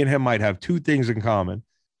 Me and him might have two things in common.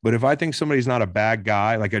 But if I think somebody's not a bad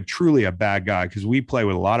guy, like truly a bad guy, because we play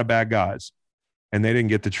with a lot of bad guys and they didn't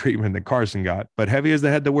get the treatment that Carson got. But heavy as the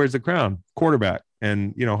head that wears the crown, quarterback.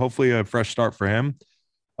 And, hopefully a fresh start for him.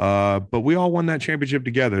 But we all won that championship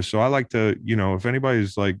together. So I like to, if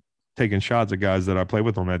anybody's like taking shots at guys that I play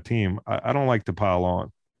with on that team, I don't like to pile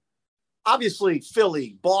on. Obviously,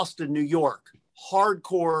 Philly, Boston, New York,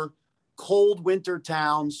 hardcore, cold winter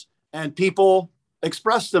towns, and people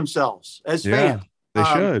express themselves as fans. They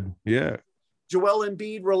should. Yeah. Joel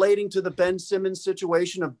Embiid relating to the Ben Simmons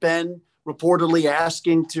situation of Ben reportedly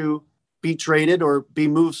asking to be traded or be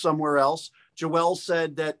moved somewhere else. Joel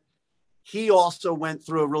said that he also went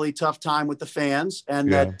through a really tough time with the fans,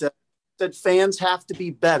 and that fans have to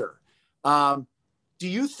be better. Do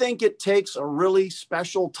you think it takes a really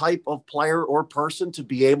special type of player or person to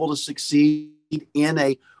be able to succeed in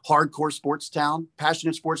a hardcore sports town,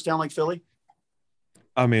 passionate sports town like Philly?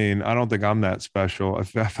 I mean, I don't think I'm that special. I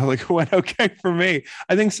felt like it went okay for me.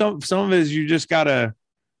 I think some of it is you just gotta,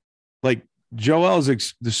 like,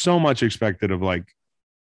 there's so much expected of like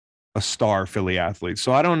a star Philly athlete.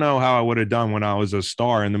 So I don't know how I would have done when I was a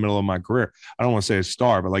star in the middle of my career. I don't want to say a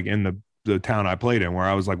star, but like in the town I played in, where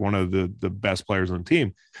I was like one of the best players on the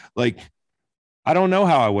team. Like, I don't know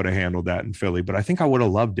how I would have handled that in Philly, but I think I would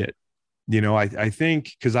have loved it. I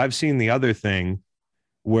think, because I've seen the other thing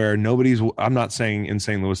where I'm not saying in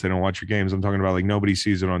St. Louis they don't watch your games. I'm talking about like nobody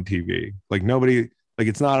sees it on TV. Like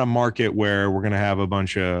it's not a market where we're going to have a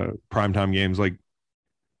bunch of primetime games. Like,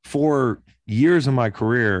 for years of my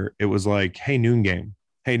career, it was like, hey, noon game.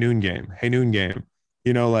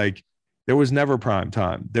 Like, there was never prime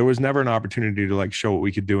time. There was never an opportunity to like show what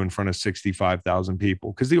we could do in front of 65,000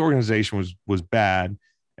 people, because the organization was bad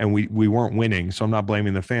and we weren't winning. So I'm not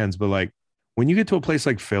blaming the fans, but like, when you get to a place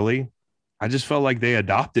like Philly, I just felt like they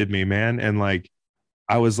adopted me, man. And like,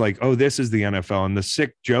 I was like, oh, this is the NFL. And the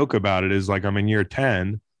sick joke about it is like, I'm in year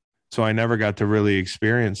 10. So I never got to really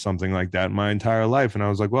experience something like that in my entire life. And I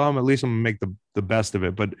was like, well, at least I'm gonna make the best of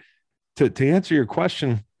it. But to answer your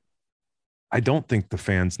question, I don't think the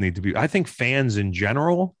fans need to be. I think fans in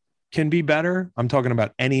general can be better. I'm talking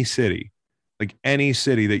about any city, like any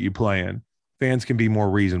city that you play in, fans can be more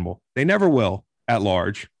reasonable. They never will at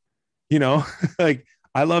large, like,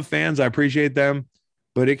 I love fans. I appreciate them,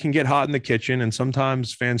 but it can get hot in the kitchen, and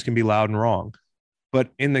sometimes fans can be loud and wrong. But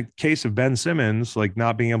in the case of Ben Simmons, like,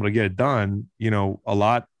 not being able to get it done, a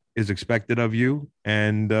lot is expected of you,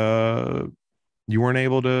 and you weren't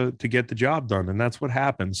able to get the job done. And that's what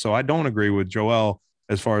happened. So I don't agree with Joel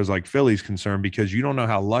as far as like Philly's concerned, because you don't know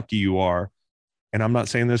how lucky you are. And I'm not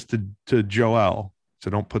saying this to Joel, so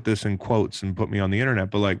don't put this in quotes and put me on the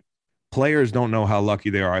internet, but like, players don't know how lucky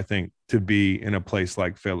they are, I think, to be in a place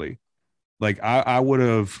like Philly. Like, I would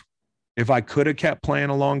have, if I could have kept playing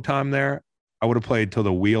a long time there, I would have played till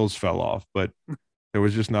the wheels fell off, but there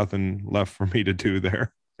was just nothing left for me to do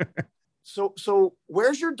there. So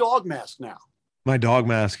where's your dog mask now? My dog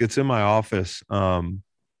mask, it's in my office.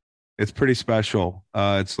 It's pretty special.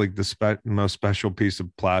 It's like the most special piece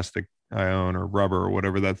of plastic I own, or rubber, or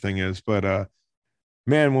whatever that thing is. But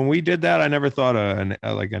man, when we did that, I never thought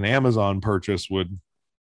an Amazon purchase would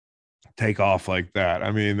take off like that.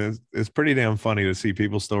 I mean, it's pretty damn funny to see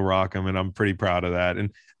people still rock them, and I'm pretty proud of that.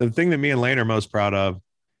 And the thing that me and Lane are most proud of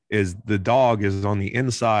is the dog is on the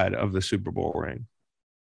inside of the Super Bowl ring.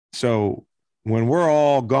 So when we're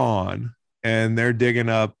all gone and they're digging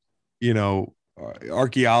up,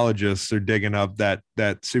 archaeologists are digging up that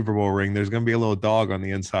Super Bowl ring, there's going to be a little dog on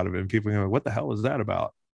the inside of it. And people are going, what the hell is that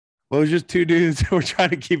about? Well, it was just two dudes who were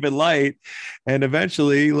trying to keep it light. And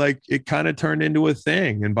eventually, like, it kind of turned into a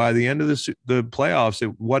thing. And by the end of the playoffs,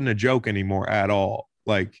 it wasn't a joke anymore at all.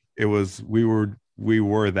 Like, it was, we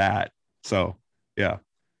were that. So, yeah.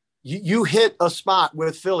 You hit a spot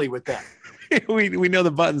with Philly with that. we know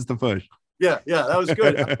the buttons to push. Yeah, that was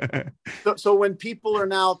good. so when people are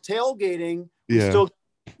now tailgating, still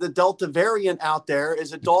the Delta variant out there,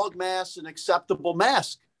 is a dog mask an acceptable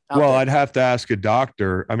mask? Well, I'd have to ask a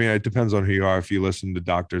doctor. I mean, it depends on who you are if you listen to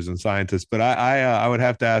doctors and scientists, but I would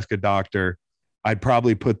have to ask a doctor. I'd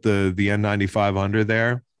probably put the N95 under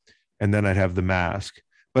there, and then I'd have the mask.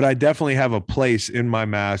 But I definitely have a place in my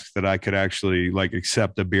mask that I could actually like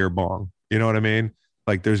accept a beer bong. You know what I mean?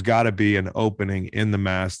 Like, there's got to be an opening in the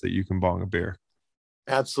mask that you can bong a beer.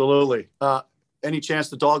 Absolutely. Any chance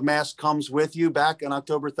the dog mask comes with you back on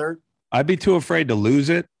October 3rd? I'd be too afraid to lose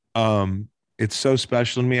it. It's so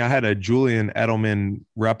special to me. I had a Julian Edelman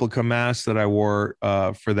replica mask that I wore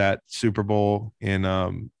for that Super Bowl in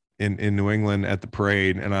New England at the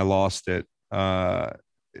parade, and I lost it,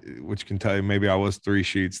 which can tell you maybe I was 3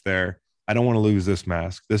 sheets there. I don't want to lose this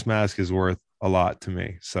mask. This mask is worth a lot to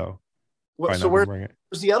me. So, where's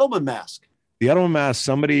the Edelman mask? The Edelman mask,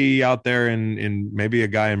 somebody out there in maybe a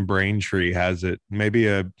guy in Braintree has it.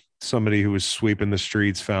 Maybe somebody who was sweeping the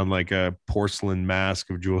streets found like a porcelain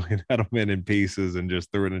mask of Julian Edelman in pieces and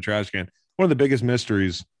just threw it in a trash can. One of the biggest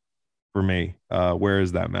mysteries for me. Where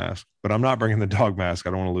is that mask? But I'm not bringing the dog mask.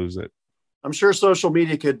 I don't want to lose it. I'm sure social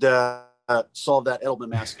media could solve that Edelman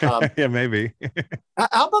mask. Yeah, maybe.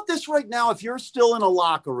 How about this right now? If you're still in a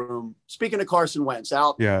locker room, speaking of Carson Wentz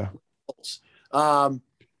out. Yeah.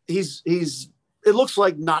 He's it looks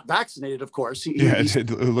like not vaccinated, of course. It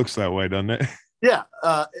looks that way, doesn't it? Yeah.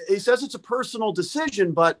 He says it's a personal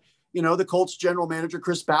decision, but, the Colts general manager,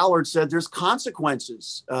 Chris Ballard, said there's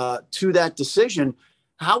consequences to that decision.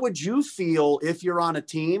 How would you feel if you're on a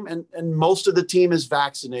team and most of the team is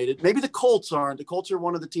vaccinated? Maybe the Colts aren't. The Colts are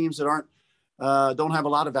one of the teams that don't have a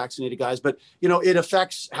lot of vaccinated guys, but, it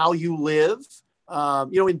affects how you live.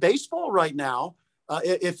 In baseball right now,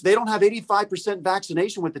 if they don't have 85%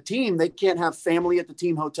 vaccination with the team, they can't have family at the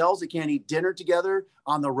team hotels. They can't eat dinner together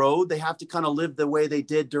on the road. They have to kind of live the way they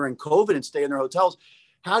did during COVID and stay in their hotels.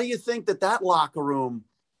 How do you think that locker room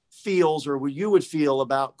feels, or what you would feel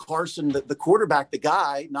about Carson, the quarterback, the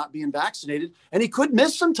guy not being vaccinated, and he could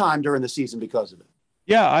miss some time during the season because of it?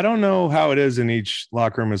 Yeah, I don't know how it is in each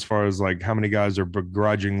locker room as far as like how many guys are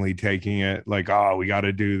begrudgingly taking it, like, oh, we got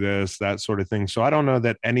to do this, that sort of thing. So I don't know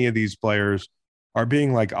that any of these players are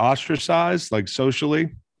being like ostracized, like socially.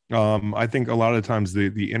 I think a lot of times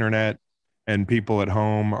the internet and people at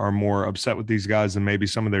home are more upset with these guys than maybe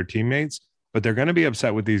some of their teammates, but they're going to be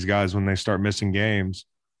upset with these guys when they start missing games.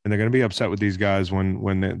 And they're going to be upset with these guys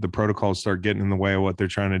when the protocols start getting in the way of what they're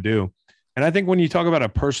trying to do. And I think when you talk about a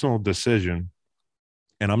personal decision,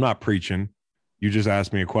 and I'm not preaching, you just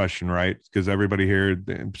asked me a question, right? Because everybody here,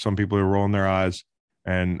 some people are rolling their eyes.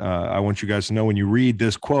 And I want you guys to know, when you read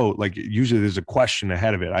this quote, like, usually there's a question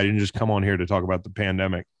ahead of it. I didn't just come on here to talk about the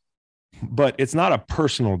pandemic, but it's not a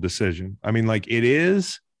personal decision. I mean, like,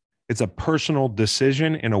 it's a personal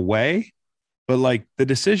decision in a way, but like the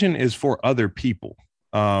decision is for other people,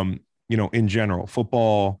 in general,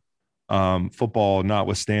 football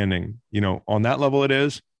notwithstanding, on that level it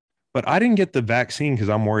is. But I didn't get the vaccine because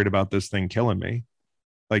I'm worried about this thing killing me.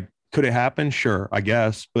 Like, could it happen? Sure, I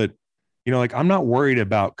guess. But I'm not worried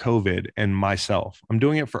about COVID and myself. I'm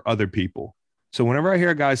doing it for other people. So whenever I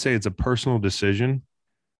hear a guy say it's a personal decision,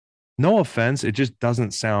 no offense, it just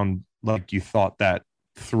doesn't sound like you thought that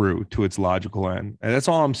through to its logical end. And that's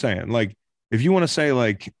all I'm saying. Like, if you want to say,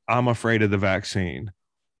 like, I'm afraid of the vaccine,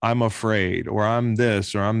 I'm afraid, or I'm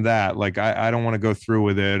this, or I'm that, like, I don't want to go through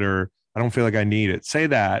with it, or I don't feel like I need it. Say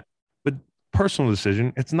that. But personal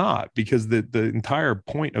decision, it's not, because the entire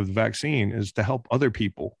point of the vaccine is to help other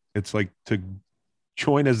people. It's like to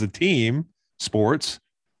join as a team, sports,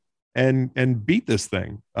 and beat this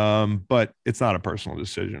thing. But it's not a personal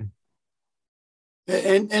decision.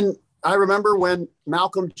 And I remember when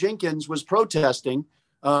Malcolm Jenkins was protesting,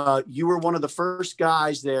 you were one of the first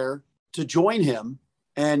guys there to join him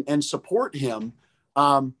and support him.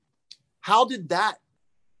 How did that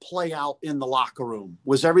play out in the locker room?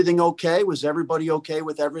 Was everything okay? Was everybody okay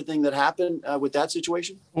with everything that happened with that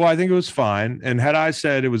situation? Well, I think it was fine. And had I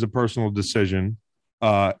said it was a personal decision,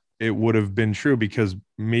 it would have been true, because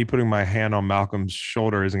me putting my hand on Malcolm's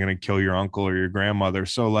shoulder isn't going to kill your uncle or your grandmother.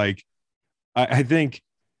 So like, I think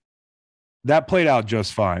that played out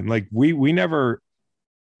just fine. Like we never,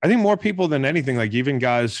 I think more people than anything, like even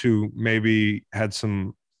guys who maybe had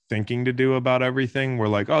some thinking to do about everything were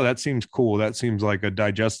like, oh, that seems cool. That seems like a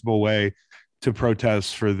digestible way to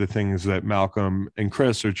protest for the things that Malcolm and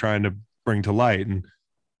Chris are trying to bring to light. And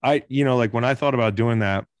I, like when I thought about doing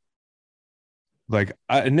that, like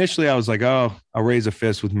initially I was like, oh, I'll raise a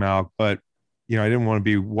fist with Malk, but I didn't want to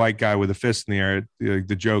be white guy with a fist in the air.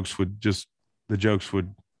 The jokes would just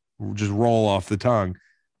roll off the tongue.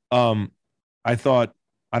 I thought,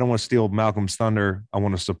 I don't want to steal Malcolm's thunder. I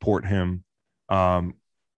want to support him.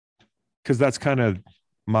 Because that's kind of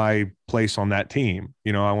my place on that team.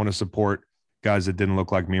 I want to support guys that didn't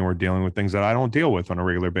look like me and were dealing with things that I don't deal with on a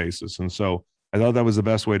regular basis. And so I thought that was the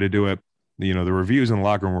best way to do it. The reviews in the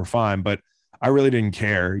locker room were fine, but I really didn't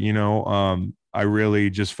care. I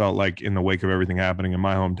really just felt like in the wake of everything happening in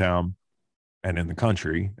my hometown and in the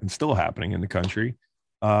country, and still happening in the country,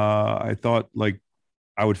 I thought like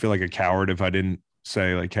I would feel like a coward if I didn't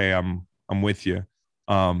say like, hey, I'm with you.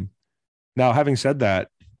 Now, having said that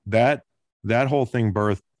whole thing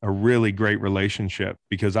birthed a really great relationship,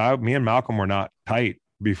 because me and Malcolm were not tight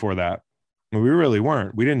before that. We really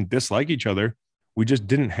weren't. We didn't dislike each other. We just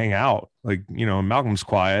didn't hang out. Like, Malcolm's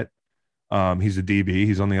quiet. He's a DB.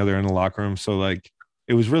 He's on the other end of the locker room. So like,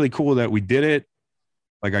 it was really cool that we did it.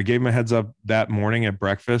 Like I gave him a heads up that morning at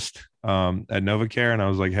breakfast at NovaCare. And I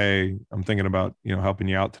was like, hey, I'm thinking about, helping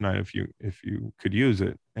you out tonight if you could use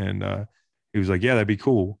it. And he was like, yeah, that'd be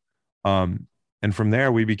cool. And from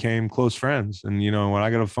there, we became close friends. And, when I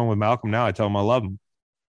get off the phone with Malcolm now, I tell him I love him.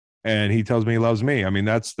 And he tells me he loves me. I mean,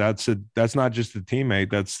 that's not just a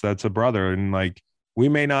teammate. That's a brother. And like, we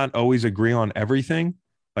may not always agree on everything.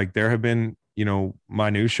 Like there have been,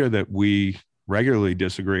 minutia that we regularly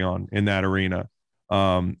disagree on in that arena.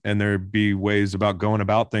 And there'd be ways about going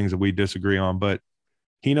about things that we disagree on. But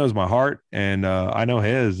he knows my heart, and I know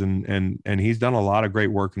his. And he's done a lot of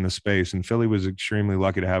great work in the space. And Philly was extremely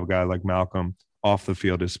lucky to have a guy like Malcolm off the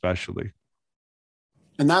field, especially.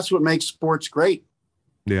 And that's what makes sports great.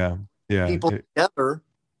 Yeah. People together,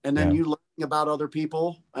 and then you learning about other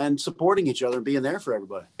people and supporting each other and being there for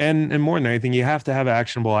everybody. And more than anything, you have to have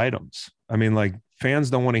actionable items. I mean, like fans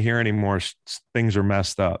don't want to hear anymore things are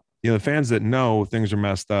messed up. The fans that know things are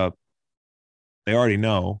messed up, they already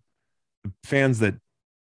know. The fans that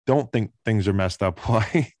don't think things are messed up,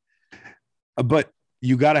 why? But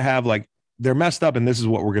you got to have like, they're messed up and this is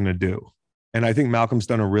what we're going to do. And I think Malcolm's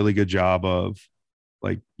done a really good job of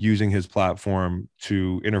like using his platform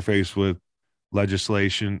to interface with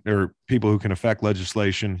legislation or people who can affect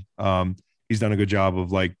legislation. He's done a good job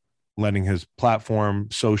of like lending his platform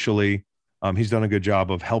socially. He's done a good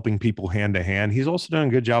job of helping people hand to hand. He's also done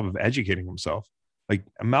a good job of educating himself. Like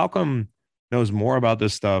Malcolm knows more about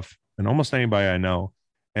this stuff than almost anybody I know.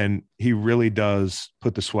 And he really does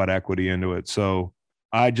put the sweat equity into it. So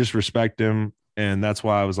I just respect him. And that's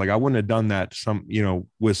why I was like, I wouldn't have done that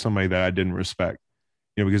with somebody that I didn't respect,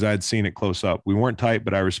 because I had seen it close up. We weren't tight,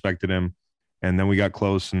 but I respected him. And then we got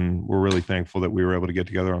close, and we're really thankful that we were able to get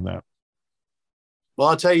together on that. Well,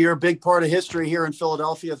 I'll tell you, you're a big part of history here in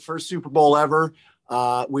Philadelphia, the first Super Bowl ever.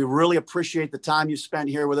 We really appreciate the time you spent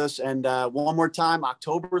here with us. And one more time,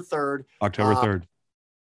 October 3rd. October 3rd.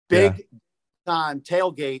 Big time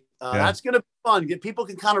tailgate. That's going to be fun. People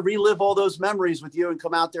can kind of relive all those memories with you and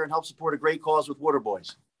come out there and help support a great cause with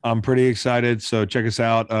Waterboys. I'm pretty excited. So check us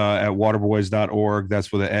out at waterboys.org.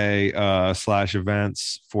 That's with an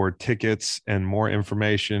A/events for tickets and more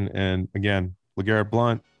information. And again, LeGarrette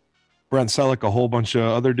Blount, Brent Selleck, a whole bunch of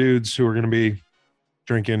other dudes who are going to be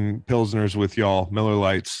drinking Pilsners with y'all, Miller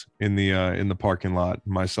Lights in the parking lot,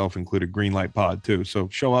 myself included, Green Light Pod too. So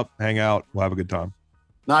show up, hang out. We'll have a good time.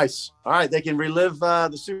 Nice. All right. They can relive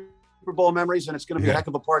the Super Bowl memories, and it's going to be a heck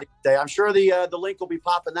of a party day. I'm sure the link will be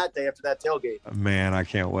popping that day after that tailgate. Man, I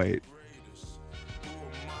can't wait.